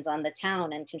opinions on the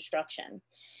town and construction.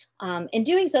 In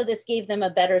doing so, this gave them a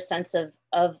better sense of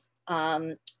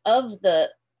the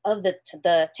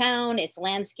town, its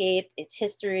landscape, its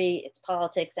history, its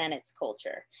politics, and its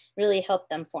culture. Really helped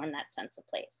them form that sense of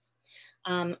place.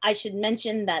 I should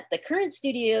mention that the current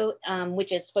studio,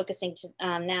 which is focusing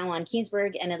now on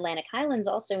Keansburg and Atlantic Highlands,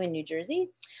 also in New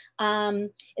Jersey,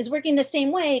 is working the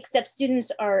same way, except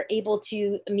students are able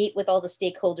to meet with all the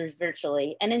stakeholders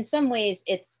virtually. And in some ways,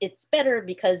 it's better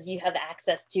because you have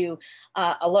access to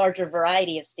a larger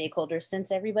variety of stakeholders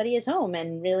since everybody is home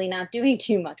and really not doing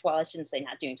too much. Well, I shouldn't say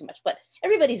not doing too much, but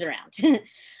everybody's around.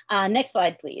 Next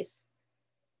slide, please.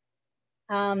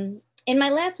 In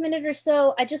my last minute or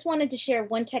so, I just wanted to share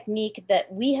one technique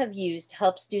that we have used to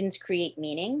help students create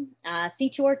meaning.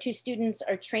 C2R2 students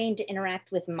are trained to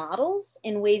interact with models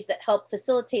in ways that help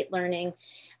facilitate learning,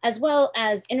 as well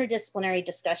as interdisciplinary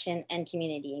discussion and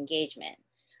community engagement,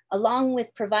 along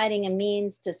with providing a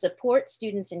means to support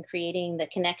students in creating the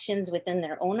connections within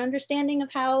their own understanding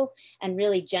of how, and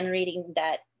really generating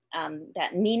that,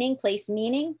 that meaning, place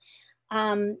meaning.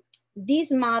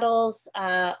 These models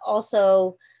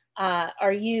also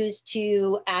are used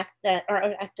to act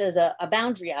as a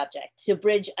boundary object to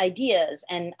bridge ideas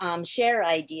and share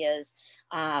ideas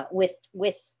with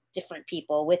different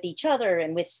people, with each other,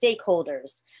 and with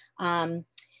stakeholders. The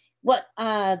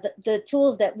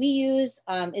tools that we use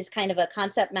is kind of a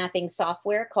concept mapping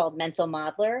software called Mental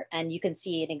Modeler, and you can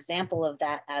see an example of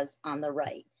that as on the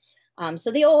right. So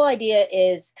the whole idea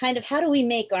is kind of how do we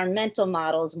make our mental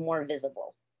models more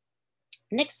visible?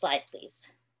 Next slide,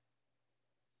 please.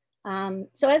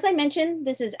 So as I mentioned,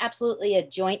 this is absolutely a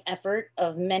joint effort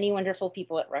of many wonderful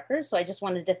people at Rutgers. So I just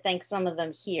wanted to thank some of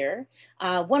them here.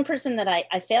 One person that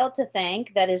I failed to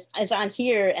thank that is on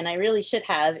here, and I really should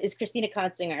have, is Christina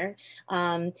Constinger.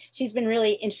 She's been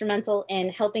really instrumental in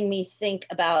helping me think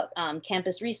about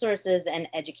campus resources and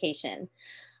education.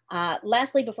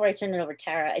 Lastly, before I turn it over to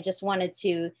Tara, I just wanted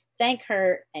to thank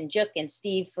her and Juk and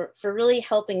Steve for really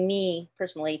helping me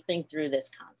personally think through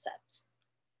this concept.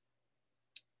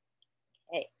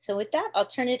 Okay, so with that, I'll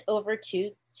turn it over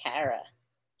to Tara.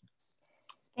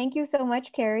 Thank you so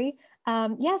much, Carrie.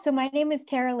 Yeah, so my name is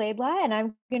Tara Laidlaw, and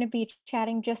I'm going to be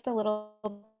chatting just a little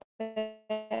bit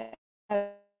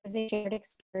about a shared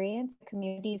experience, the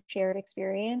community's shared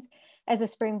experience as a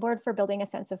springboard for building a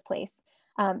sense of place.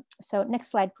 So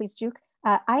next slide, please, Juke.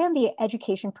 I am the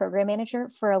education program manager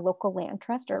for a local land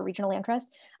trust or a regional land trust.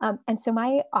 And so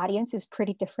my audience is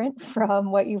pretty different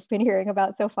from what you've been hearing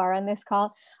about so far on this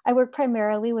call. I work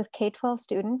primarily with K-12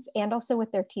 students and also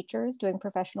with their teachers, doing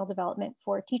professional development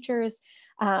for teachers.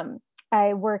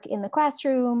 I work in the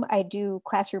classroom. I do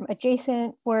classroom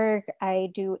adjacent work. I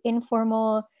do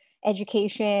informal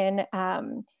education.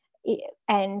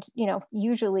 And, you know,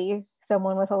 usually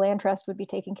someone with a land trust would be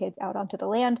taking kids out onto the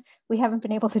land. We haven't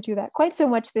been able to do that quite so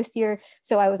much this year.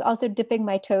 So I was also dipping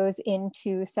my toes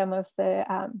into some of the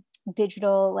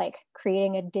digital, like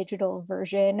creating a digital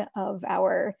version of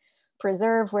our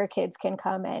preserve where kids can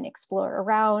come and explore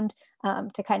around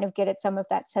to kind of get at some of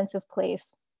that sense of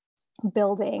place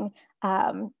building.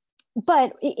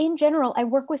 But in general, I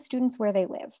work with students where they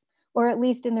live, or at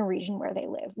least in the region where they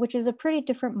live, which is a pretty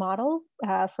different model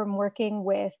from working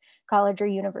with college or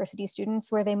university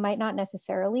students where they might not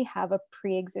necessarily have a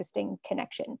pre-existing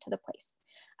connection to the place.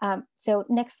 So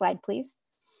next slide, please.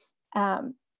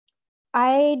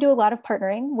 I do a lot of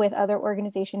partnering with other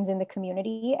organizations in the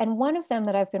community, and one of them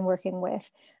that I've been working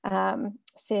with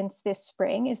since this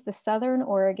spring is the Southern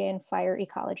Oregon Fire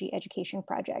Ecology Education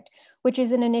Project, which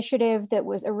is an initiative that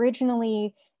was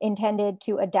originally intended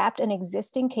to adapt an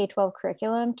existing K-12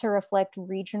 curriculum to reflect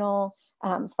regional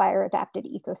fire-adapted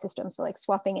ecosystems, so like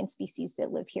swapping in species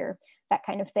that live here, that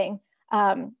kind of thing.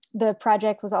 The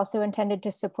project was also intended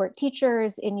to support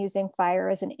teachers in using fire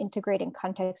as an integrating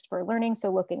context for learning,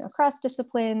 so looking across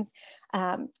disciplines,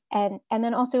 and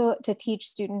then also to teach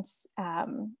students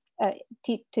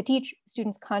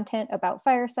content about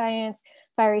fire science,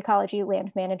 fire ecology,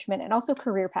 land management, and also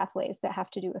career pathways that have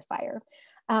to do with fire.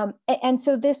 And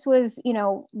so this was, you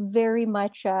know, very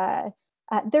much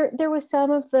there was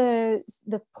some of the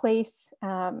place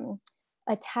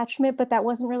attachment, but that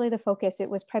wasn't really the focus. It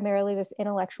was primarily this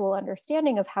intellectual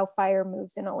understanding of how fire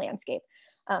moves in a landscape.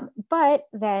 But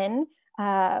then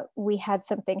we had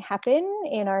something happen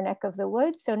in our neck of the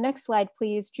woods. So next slide,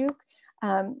 please, Juke.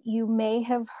 You may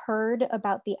have heard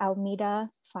about the Alameda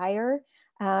fire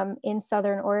in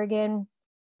Southern Oregon.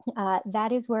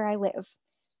 That is where I live.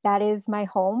 That is my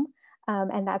home.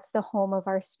 And that's the home of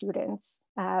our students.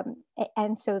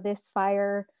 And so this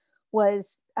fire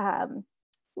was,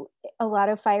 a lot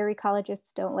of fire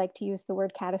ecologists don't like to use the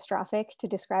word catastrophic to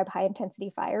describe high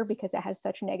intensity fire because it has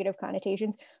such negative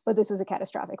connotations, but this was a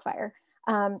catastrophic fire.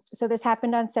 So this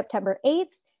happened on September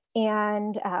 8th,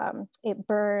 and it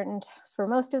burned for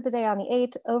most of the day on the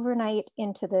 8th, overnight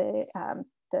into the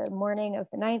morning of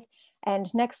the 9th.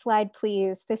 And next slide,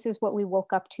 please. This is what we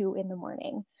woke up to in the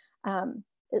morning.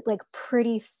 Like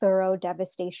pretty thorough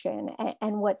devastation.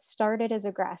 And what started as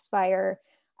a grass fire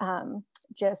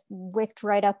just wicked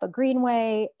right up a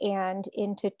greenway and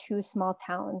into two small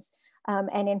towns.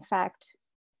 And in fact,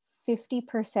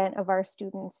 50% of our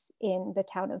students in the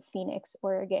town of Phoenix,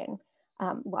 Oregon,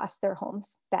 lost their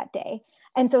homes that day.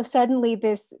 And so suddenly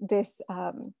this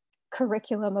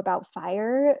curriculum about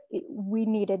fire, we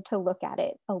needed to look at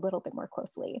it a little bit more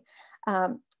closely.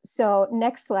 So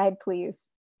next slide, please.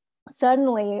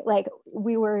 Suddenly, like,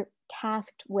 we were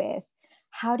tasked with,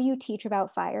 how do you teach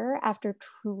about fire after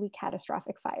truly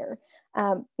catastrophic fire?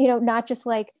 You know, not just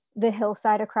like the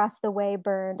hillside across the way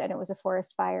burned and it was a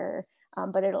forest fire,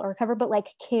 but it'll recover, but like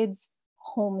kids'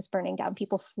 homes burning down,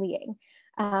 people fleeing.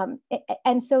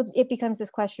 And so it becomes this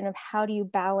question of how do you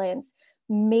balance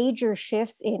major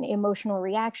shifts in emotional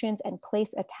reactions and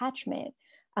place attachment,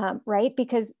 right?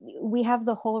 Because we have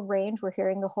the whole range, we're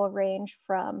hearing the whole range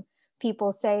from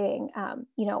people saying,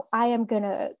 you know, I am going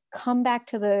to come back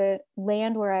to the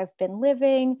land where I've been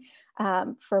living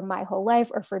for my whole life,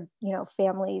 or for, you know,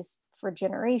 families for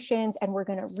generations, and we're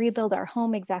going to rebuild our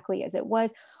home exactly as it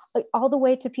was, all the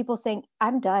way to people saying,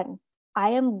 I'm done.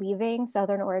 I am leaving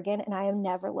Southern Oregon and I am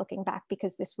never looking back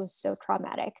because this was so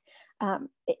traumatic.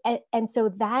 And so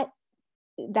that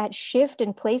that shift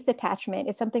in place attachment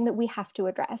is something that we have to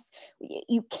address.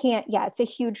 You can't, yeah, it's a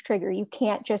huge trigger. You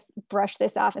can't just brush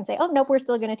this off and say, oh, nope, we're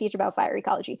still going to teach about fire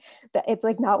ecology. It's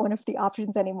like not one of the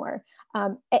options anymore.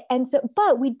 And so,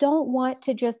 but we don't want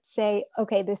to just say,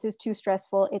 okay, this is too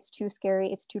stressful, it's too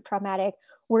scary, it's too traumatic,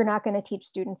 we're not going to teach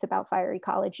students about fire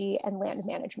ecology and land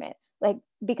management, like,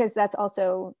 because that's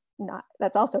also not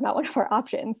one of our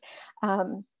options.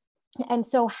 And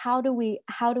so how do we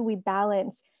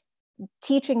balance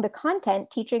teaching the content,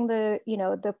 teaching the,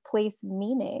 the place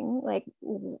meaning, like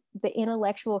the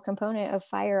intellectual component of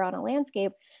fire on a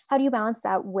landscape? How do you balance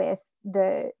that with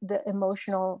the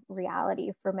emotional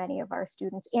reality for many of our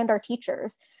students and our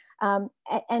teachers?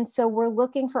 And so we're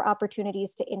looking for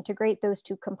opportunities to integrate those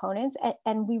two components.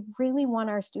 And we really want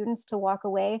our students to walk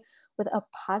away with a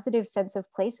positive sense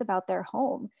of place about their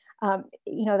home.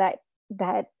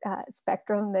 That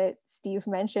spectrum that Steve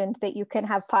mentioned, that you can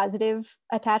have positive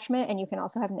attachment and you can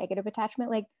also have negative attachment.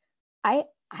 Like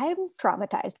I'm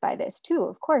traumatized by this too,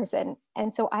 of course.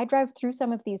 And so I drive through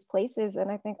some of these places and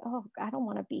I think, oh, I don't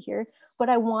want to be here, but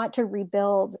I want to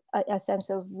rebuild a sense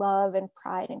of love and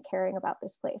pride and caring about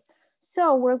this place.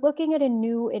 So we're looking at a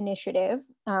new initiative.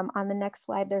 On the next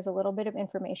slide, there's a little bit of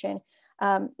information.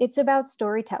 It's about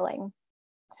storytelling.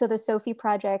 So the SOFI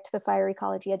project, the Fire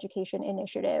Ecology Education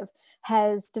Initiative,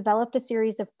 has developed a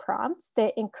series of prompts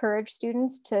that encourage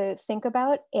students to think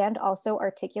about and also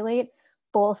articulate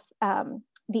both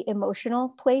the emotional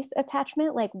place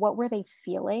attachment, like what were they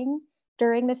feeling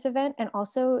during this event, and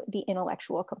also the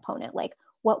intellectual component, like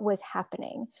what was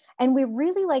happening. And we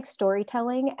really like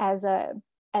storytelling as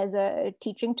a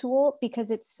teaching tool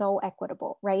because it's so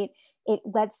equitable, right? It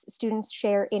lets students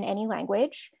share in any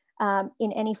language,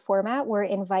 in any format. We're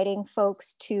inviting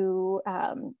folks to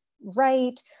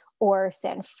write or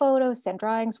send photos, send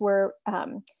drawings. We're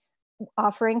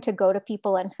offering to go to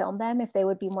people and film them if they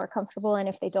would be more comfortable and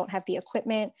if they don't have the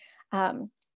equipment. And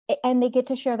they get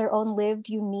to share their own lived,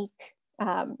 unique,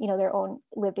 their own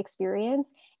lived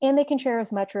experience, and they can share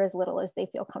as much or as little as they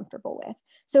feel comfortable with.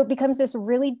 So it becomes this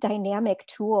really dynamic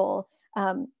tool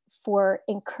for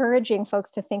encouraging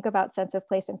folks to think about sense of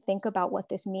place and think about what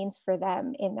this means for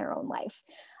them in their own life.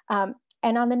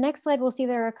 And on the next slide, we'll see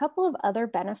there are a couple of other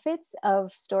benefits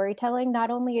of storytelling. Not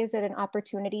only is it an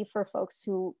opportunity for folks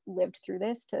who lived through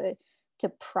this to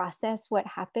process what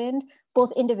happened,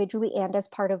 both individually and as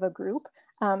part of a group,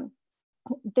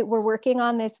 that we're working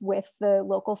on this with the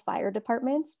local fire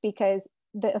departments, because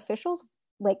the officials,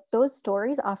 like those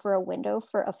stories offer a window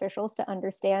for officials to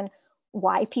understand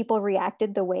why people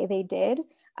reacted the way they did,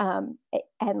 and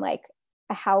like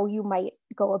how you might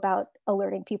go about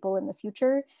alerting people in the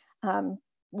future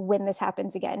when this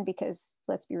happens again, because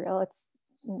let's be real, it's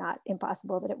not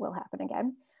impossible that it will happen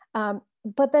again.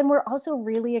 But then we're also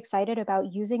really excited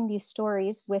about using these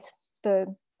stories, with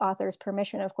the author's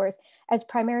permission, of course, as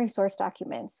primary source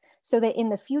documents, so that in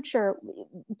the future,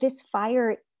 this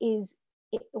fire is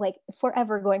like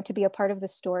forever going to be a part of the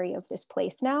story of this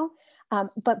place now.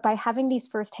 But by having these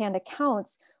firsthand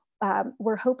accounts,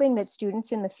 we're hoping that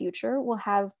students in the future will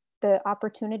have the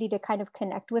opportunity to kind of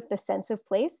connect with the sense of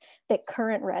place that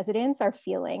current residents are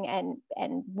feeling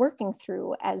and working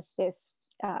through as this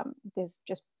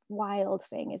just wild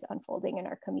thing is unfolding in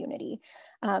our community.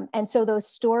 And so those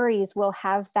stories will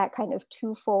have that kind of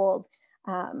twofold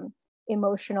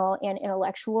emotional and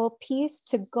intellectual piece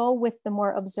to go with the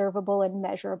more observable and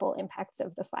measurable impacts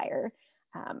of the fire.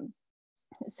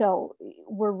 So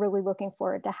we're really looking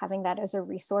forward to having that as a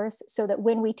resource, so that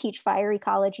when we teach fire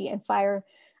ecology and fire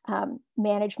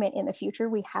management in the future,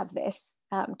 we have this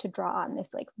to draw on,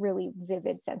 this like really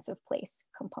vivid sense of place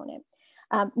component.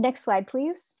 Next slide,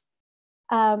 please.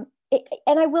 And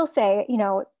I will say,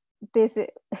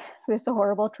 this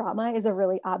horrible trauma is a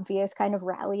really obvious kind of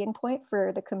rallying point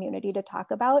for the community to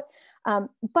talk about.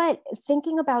 But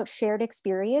thinking about shared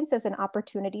experience as an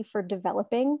opportunity for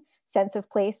developing sense of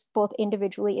place, both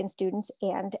individually in students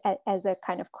and as a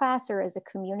kind of class or as a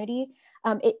community,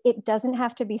 it doesn't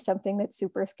have to be something that's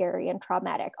super scary and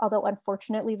traumatic, although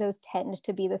unfortunately those tend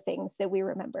to be the things that we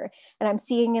remember. And I'm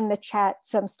seeing in the chat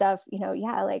some stuff,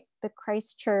 like the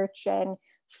Christchurch and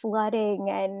flooding,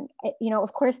 and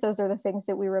of course those are the things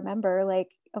that we remember. Like,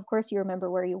 of course you remember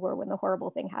where you were when the horrible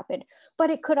thing happened, but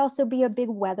it could also be a big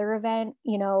weather event.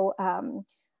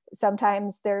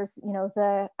 Sometimes there's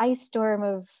the ice storm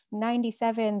of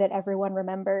 97 that everyone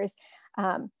remembers,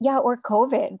 or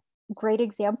COVID. Great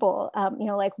example.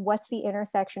 Like, what's the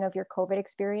intersection of your COVID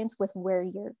experience with where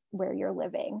you're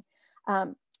living?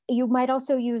 You might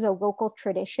also use a local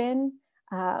tradition,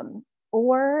 and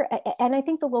I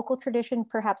think the local tradition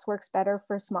perhaps works better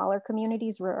for smaller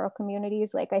communities, rural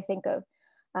communities. Like, I think of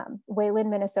Wayland,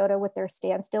 Minnesota with their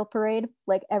standstill parade.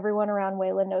 Like everyone around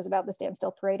Wayland knows about the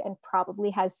standstill parade and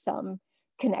probably has some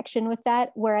connection with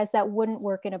that, whereas that wouldn't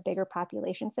work in a bigger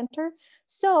population center.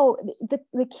 So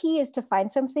the key is to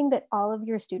find something that all of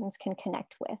your students can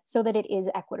connect with so that it is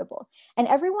equitable. And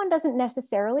everyone doesn't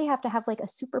necessarily have to have like a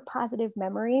super positive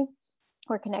memory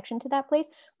or connection to that place,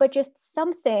 but just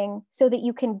something so that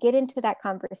you can get into that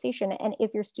conversation. And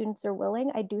if your students are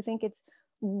willing, I do think it's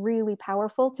really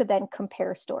powerful to then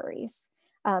compare stories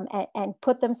and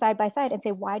put them side by side and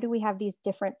say, why do we have these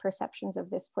different perceptions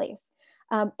of this place?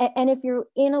 And if you're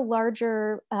in a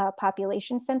larger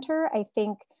population center, I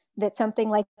think that something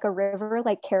like a river,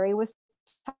 like Carrie was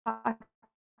talking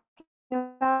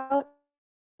about,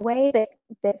 way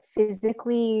that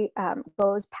physically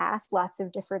goes past lots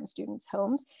of different students'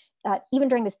 homes, even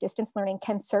during this distance learning,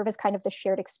 can serve as kind of the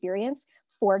shared experience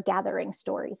for gathering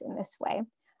stories in this way.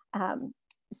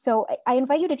 So I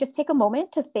invite you to just take a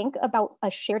moment to think about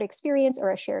a shared experience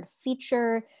or a shared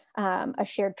feature, a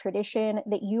shared tradition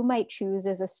that you might choose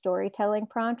as a storytelling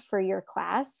prompt for your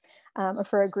class or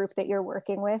for a group that you're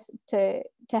working with to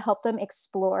help them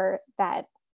explore that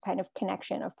kind of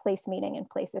connection of place meaning and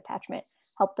place attachment,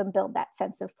 help them build that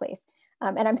sense of place.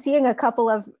 And I'm seeing a couple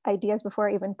of ideas before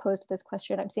I even posed this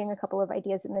question. I'm seeing a couple of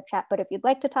ideas in the chat, but if you'd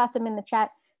like to toss them in the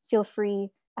chat, feel free.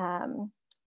 I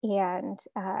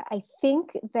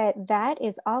think that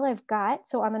is all I've got.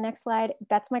 So on the next slide,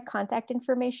 that's my contact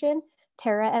information,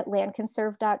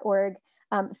 tara@landconserve.org.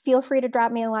 Feel free to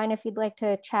drop me a line if you'd like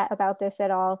to chat about this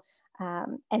at all.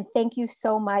 And thank you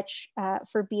so much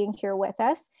for being here with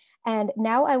us. And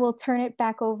now I will turn it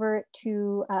back over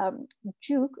to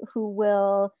Juke, who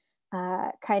will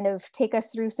kind of take us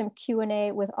through some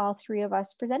Q&A with all three of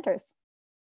us presenters.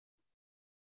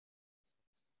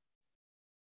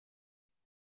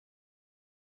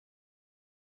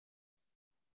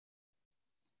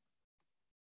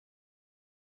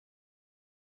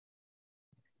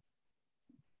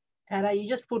 Tara, you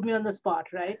just put me on the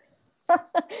spot, right?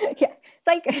 Yeah, it's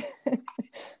like...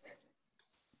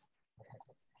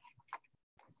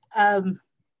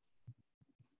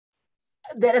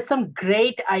 There are some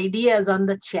great ideas on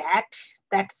the chat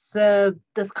that's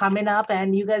coming up,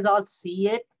 and you guys all see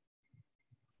it.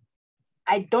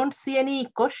 I don't see any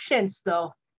questions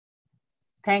though.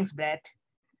 Thanks, Brett.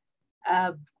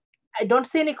 I don't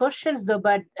see any questions though,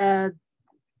 but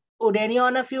would any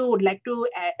one of you would like to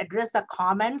address the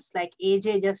comments? Like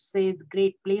AJ just said,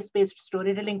 great place-based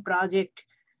storytelling project,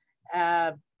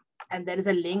 and there is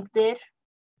a link there.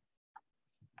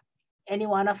 Any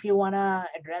one of you want to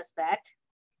address that?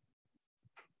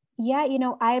 Yeah, you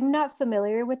know, I'm not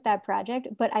familiar with that project,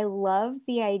 but I love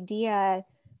the idea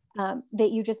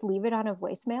that you just leave it on a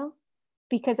voicemail,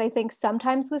 because I think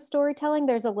sometimes with storytelling,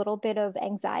 there's a little bit of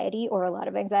anxiety or a lot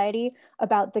of anxiety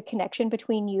about the connection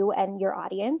between you and your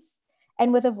audience.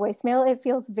 And with a voicemail, it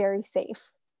feels very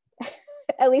safe.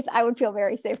 At least I would feel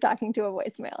very safe talking to a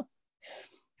voicemail.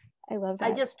 I love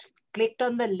that. I just clicked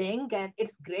on the link and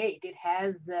it's great. It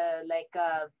has like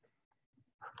a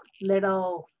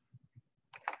little,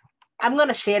 I'm going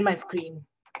to share my screen.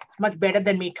 It's much better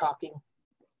than me talking.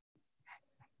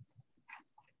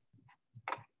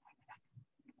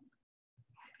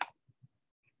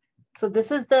 So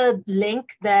this is the link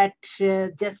that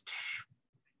just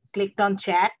clicked on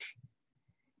chat.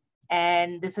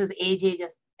 And this is AJ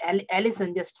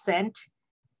Allison just sent.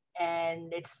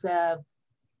 And it's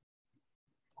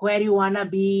where you wanna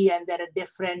be, and there are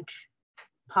different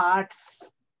parts.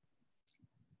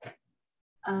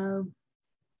 And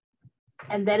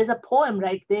there is a poem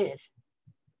right there,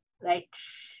 right?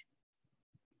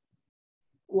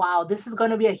 Wow, this is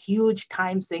gonna be a huge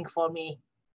time sink for me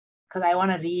because I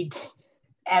wanna read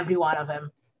every one of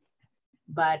them.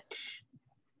 But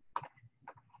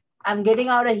I'm getting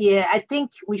out of here. I think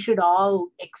we should all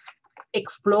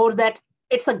explore that.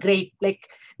 It's a great, like,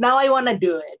 now I wanna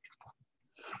do it.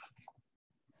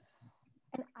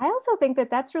 And I also think that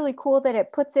that's really cool that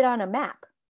it puts it on a map.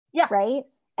 Yeah. Right.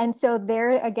 And so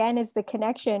there again is the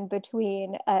connection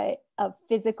between a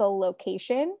physical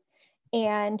location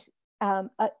and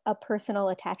a personal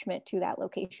attachment to that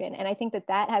location. And I think that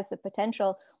that has the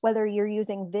potential, whether you're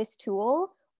using this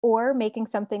tool or making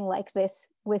something like this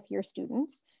with your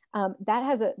students, that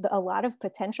has a lot of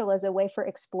potential as a way for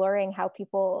exploring how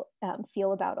people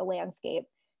feel about a landscape.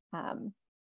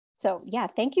 So yeah,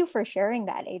 thank you for sharing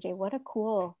that, AJ. What a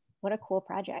cool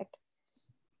project.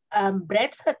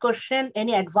 Brett's a question,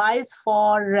 any advice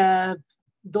for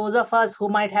those of us who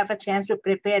might have a chance to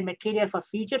prepare material for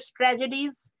future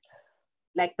tragedies,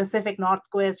 like Pacific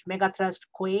Northwest, megathrust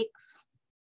quakes?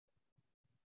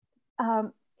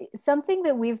 something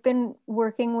that we've been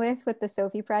working with the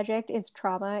Sophie project is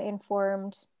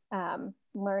trauma-informed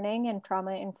learning and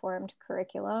trauma-informed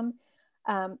curriculum.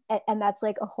 And that's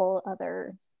like a whole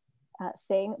other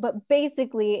thing. But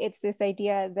basically, it's this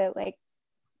idea that like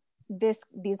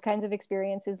these kinds of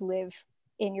experiences live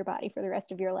in your body for the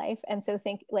rest of your life. And so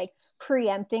think like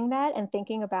preempting that and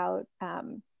thinking about,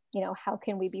 you know, how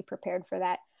can we be prepared for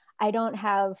that? I don't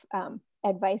have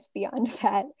advice beyond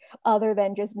that other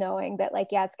than just knowing that like,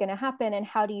 yeah, it's going to happen. And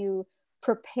how do you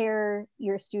prepare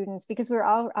your students? Because we're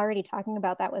all already talking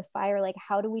about that with fire. Like,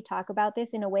 how do we talk about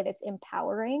this in a way that's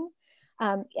empowering?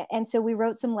 And so we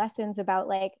wrote some lessons about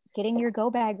like getting your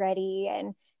go bag ready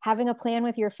and having a plan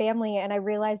with your family. And I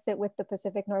realized that with the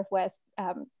Pacific Northwest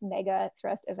mega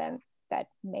thrust event, that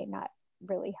may not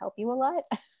really help you a lot.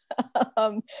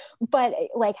 But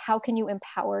like, how can you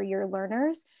empower your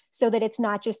learners so that it's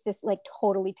not just this like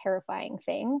totally terrifying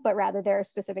thing, but rather there are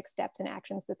specific steps and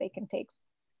actions that they can take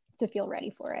to feel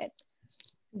ready for it?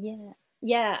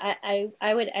 Yeah,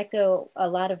 I would echo a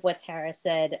lot of what Tara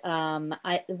said.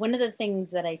 One of the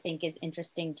things that I think is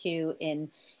interesting too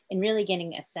in really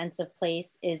getting a sense of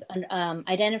place is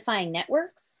identifying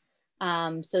networks,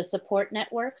 so support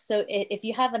networks. So if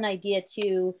you have an idea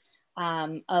too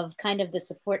of kind of the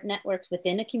support networks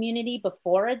within a community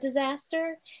before a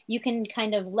disaster, you can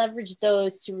kind of leverage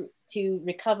those to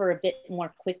recover a bit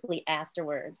more quickly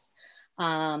afterwards.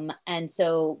 And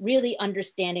so really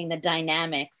understanding the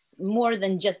dynamics more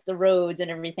than just the roads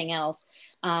and everything else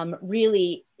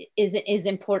really is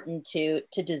important to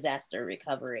disaster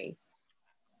recovery.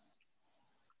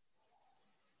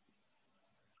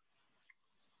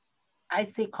 I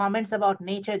see comments about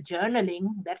nature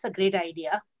journaling. That's a great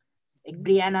idea. Like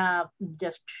Brianna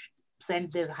just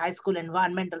sent this high school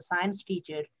environmental science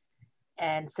teacher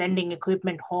and sending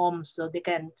equipment home so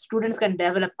students can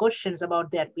develop questions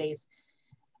about their place.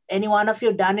 Any one of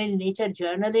you done any nature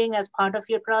journaling as part of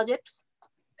your projects?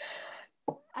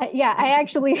 Yeah, I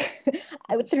actually,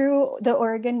 through the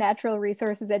Oregon Natural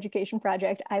Resources Education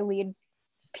Project, I lead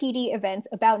PD events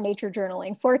about nature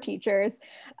journaling for teachers.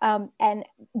 And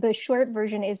the short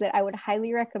version is that I would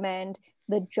highly recommend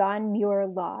the John Muir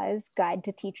Law's Guide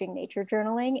to Teaching Nature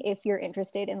Journaling if you're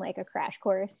interested in like a crash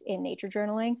course in nature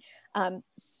journaling.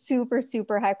 Super,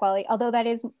 super high quality, although that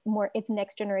is more, it's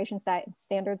next generation science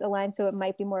standards aligned, so it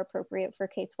might be more appropriate for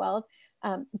K-12,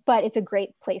 but it's a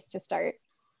great place to start.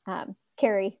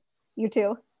 Carrie, you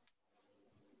too?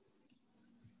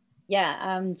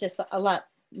 Yeah, just a lot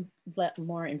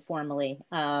more informally.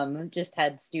 Just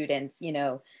had students, you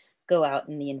know, go out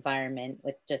in the environment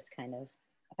with just kind of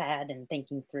a pad and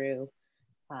thinking through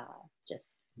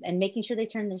and making sure they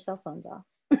turn their cell phones off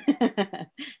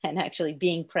and actually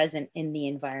being present in the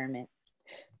environment.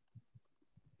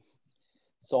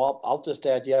 So I'll just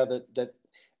add, yeah, that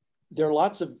there are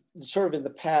lots of sort of in the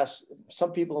past,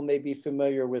 some people may be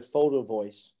familiar with photo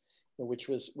voice, which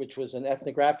was an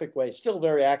ethnographic way, still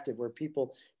very active, where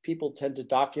people tend to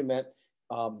document.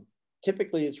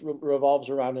 Typically, it revolves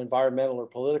around environmental or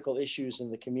political issues in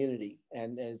the community,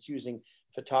 and it's using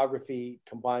photography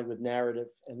combined with narrative.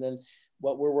 And then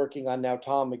what we're working on now,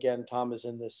 Tom is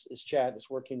in this chat, is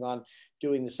working on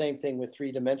doing the same thing with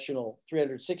three-dimensional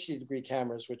 360-degree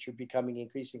cameras, which are becoming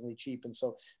increasingly cheap. And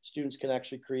so students can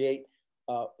actually create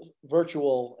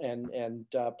virtual and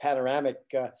panoramic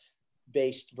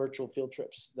based virtual field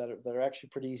trips that are actually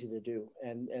pretty easy to do.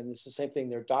 And it's the same thing,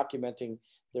 they're documenting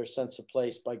their sense of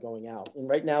place by going out. And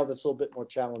right now that's a little bit more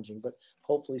challenging, but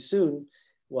hopefully soon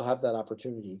we'll have that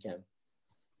opportunity again.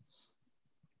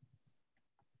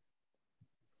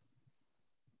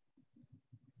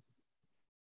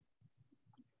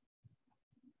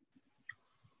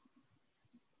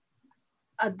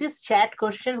 This chat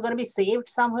question is going to be saved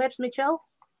somewhere, Mitchell?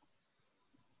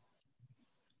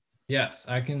 Yes,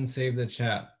 I can save the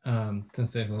chat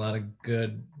since there's a lot of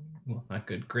good, well, not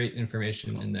good, great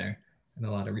information in there and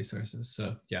a lot of resources.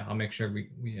 So yeah, I'll make sure we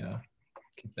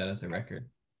keep that as a record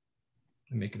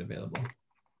and make it available.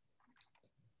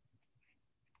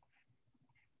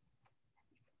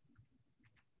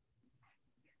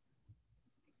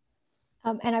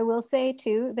 And I will say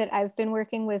too that I've been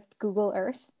working with Google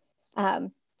Earth,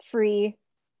 free,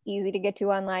 easy to get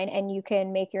to online, and you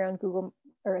can make your own Google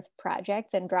Earth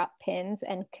projects and drop pins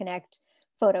and connect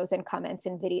photos and comments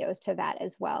and videos to that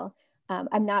as well.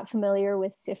 I'm not familiar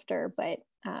with Sifter, but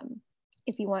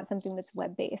if you want something that's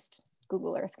web-based,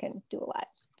 Google Earth can do a lot.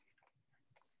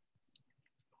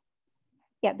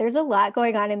 Yeah, there's a lot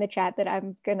going on in the chat that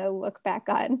I'm gonna look back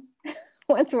on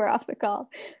once we're off the call.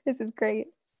 This is great.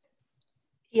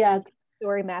 Yeah,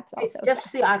 story maps also. Just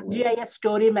see ArcGIS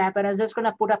story map, and I was just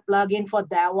gonna put a plug in for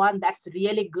that one. That's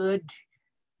really good.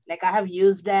 Like I have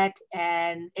used that,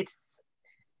 and it's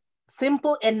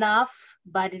simple enough,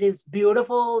 but it is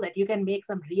beautiful that you can make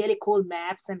some really cool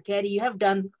maps. And Carrie, you have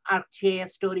done ArcGIS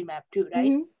story map too, right?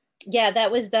 Mm-hmm. Yeah,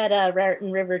 that was that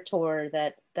Raritan River tour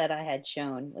that I had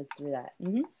shown was through that.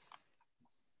 Mm-hmm.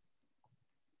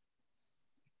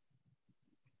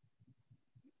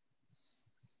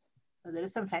 So there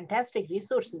is some fantastic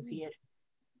resources here.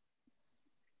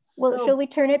 Well, So, shall we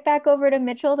turn it back over to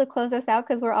Mitchell to close us out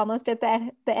because we're almost at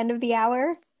the end of the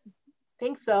hour?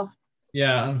 think so.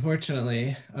 Yeah,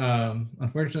 unfortunately,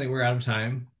 we're out of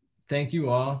time. Thank you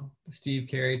all, Steve,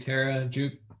 Carrie, Tara,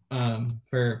 Juke,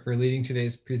 for leading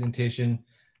today's presentation.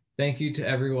 Thank you to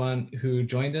everyone who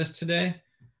joined us today.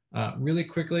 Really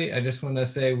quickly, I just want to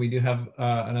say we do have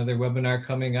another webinar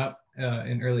coming up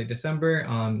in early December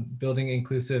on building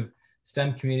inclusive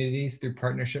STEM communities through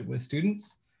partnership with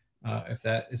students. If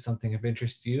that is something of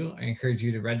interest to you, I encourage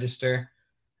you to register.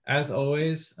 As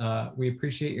always, we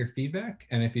appreciate your feedback.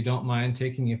 And if you don't mind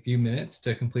taking a few minutes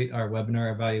to complete our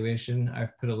webinar evaluation,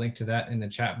 I've put a link to that in the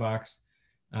chat box.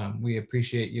 We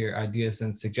appreciate your ideas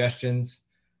and suggestions.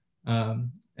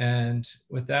 And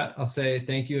with that, I'll say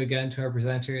thank you again to our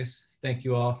presenters. Thank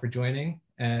you all for joining,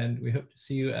 and we hope to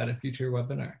see you at a future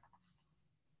webinar.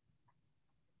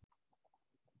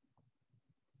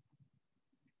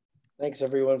 Thanks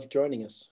everyone for joining us.